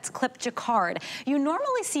fact that it's clipped jacquard. You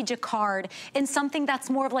normally see jacquard in something that's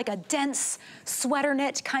more of like a dense sweater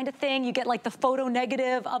knit kind of thing. You get like the photo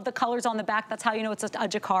negative of the colors on the back. That's how you know it's a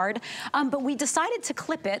jacquard. But we decided to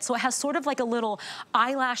clip it so it has sort of like a little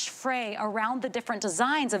eyelash fray around the different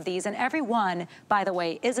designs of these. And every one, by the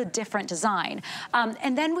way, is a different design.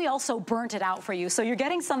 And then we also burnt it out for you. So you're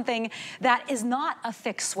getting something that is not a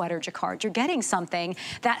thick sweater jacquard. You're getting something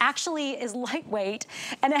that actually is lightweight,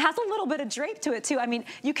 and it has a little bit of drape to it too. I mean,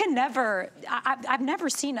 you can never, I've never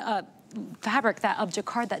seen a fabric of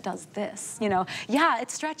jacquard that does this, you know. Yeah,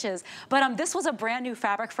 it stretches. But this was a brand new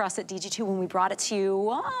fabric for us at DG2 when we brought it to you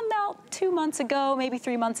about 2 months ago, maybe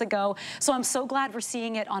 3 months ago. So I'm so glad we're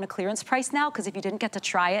seeing it on a clearance price now, because if you didn't get to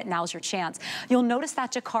try it, now's your chance. You'll notice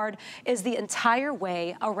that jacquard is the entire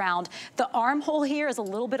way around. The armhole here is a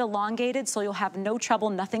little bit elongated, so you'll have no trouble.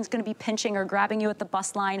 Nothing's gonna be pinching or grabbing you at the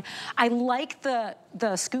bust line. I like the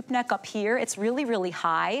scoop neck up here. It's really, really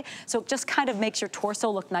high, so it just kind of makes your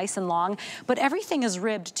torso look nice and long. But everything is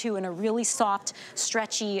ribbed too in a really soft,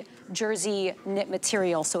 stretchy jersey knit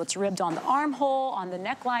material. So it's ribbed on the armhole, on the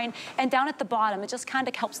neckline, and down at the bottom. It just kind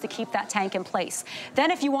of helps to keep that tank in place. Then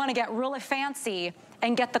if you want to get really fancy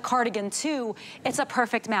and get the cardigan too, it's a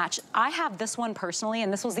perfect match. I have this one personally,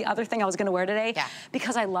 and this was the other thing I was gonna wear today,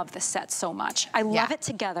 because I love this set so much. I love it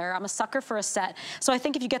together. I'm a sucker for a set. So I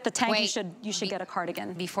think if you get the tank, you should get a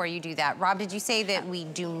cardigan. Before you do that, Rob, did you say that we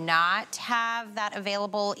do not have that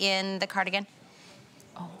available in the cardigan?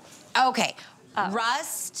 Oh. Okay,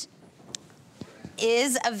 rust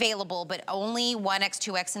is available, but only 1X,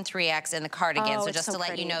 2X, and 3X in the cardigan. So just to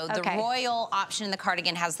let you know, the royal option in the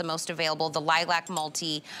cardigan has the most available. The lilac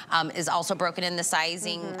multi is also broken in the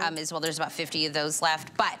sizing as well. There's about 50 of those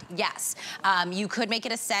left. But yes, you could make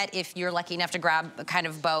it a set if you're lucky enough to grab kind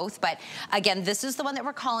of both. But again, this is the one that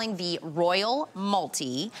we're calling the royal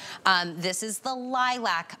multi. This is the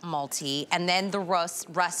lilac multi, and then the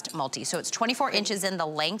rust multi. So it's 24 inches in the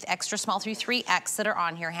length, extra small through 3X that are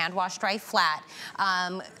on here, hand wash, dry, flat.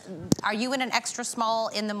 Are you in an extra small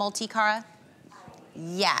in the multi-Cara?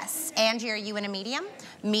 Yes. Angie, are you in a medium?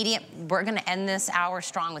 Medium. We're going to end this hour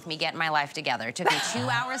strong with me getting my life together. It took me 2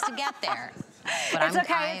 hours to get there. But it's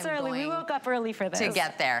okay, it's early. We woke up early for this. To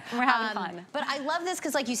get there. We're having fun. But I love this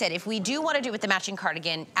because, like you said, if we do want to do it with the matching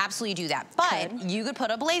cardigan, absolutely do that. But you could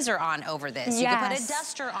put a blazer on over this. Yes. You could put a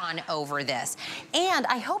duster on over this. And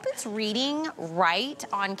I hope it's reading right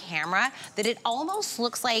on camera that it almost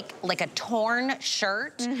looks like a torn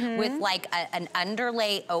shirt with like an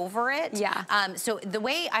underlay over it. Yeah. So the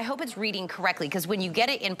way, I hope it's reading correctly, because when you get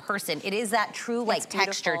it in person, it is that true like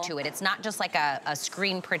texture to it. It's not just like a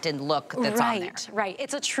screen printed look that's on there. Right.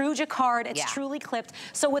 It's a true jacquard. It's truly clipped.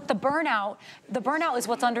 So with the burnout is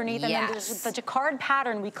what's underneath, and then there's the jacquard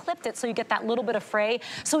pattern. We clipped it so you get that little bit of fray.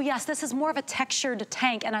 So yes, this is more of a textured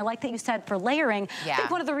tank, and I like that you said for layering. I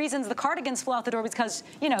think one of the reasons the cardigans flew out the door was because,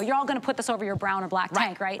 you know, you're all going to put this over your brown or black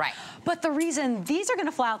tank, right? But the reason these are going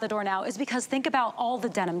to fly out the door now is because think about all the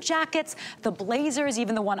denim jackets, the blazers,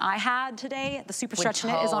 even the one I had today, the super stretch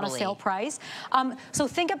knit is on a sale price. So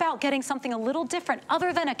think about getting something a little different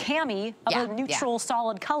other than a cami of a neutral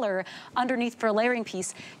solid color underneath for a layering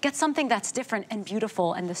piece. Get something that's different and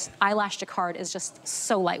beautiful, and this eyelash jacquard is just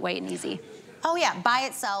so lightweight and easy. Oh yeah, by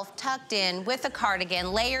itself, tucked in with a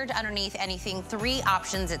cardigan, layered underneath anything. 3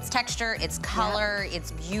 options. It's texture, it's color,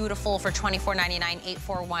 it's beautiful for $24.99,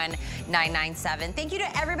 $841-997. Thank you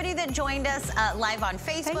to everybody that joined us live on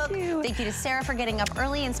Facebook. Thank you to Sarah for getting up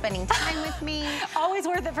early and spending time with me. Always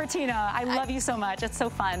worth it for Tina. I love you so much. It's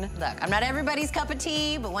so fun. Look, I'm not everybody's cup of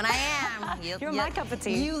tea, but when I am, you're my cup of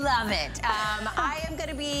tea. You love it. I am going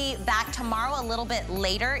to be back tomorrow a little bit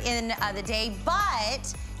later in the day,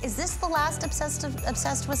 but is this the last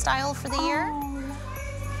Obsessed with Style for the year?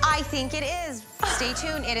 I think it is. Stay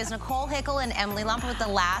tuned. It is Nicole Hickel and Emily Lump with the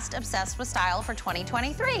last Obsessed with Style for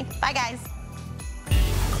 2023. Bye, guys.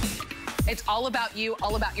 It's all about you,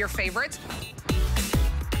 all about your favorites.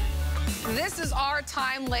 This is our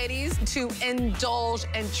time, ladies, to indulge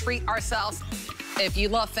and treat ourselves. If you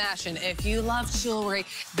love fashion, if you love jewelry,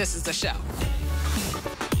 this is the show.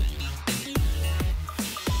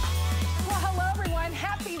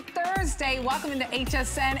 Thursday. Welcome into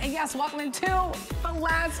HSN. And yes, welcome into the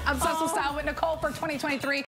last Obsessed with Style with Nicole for 2023.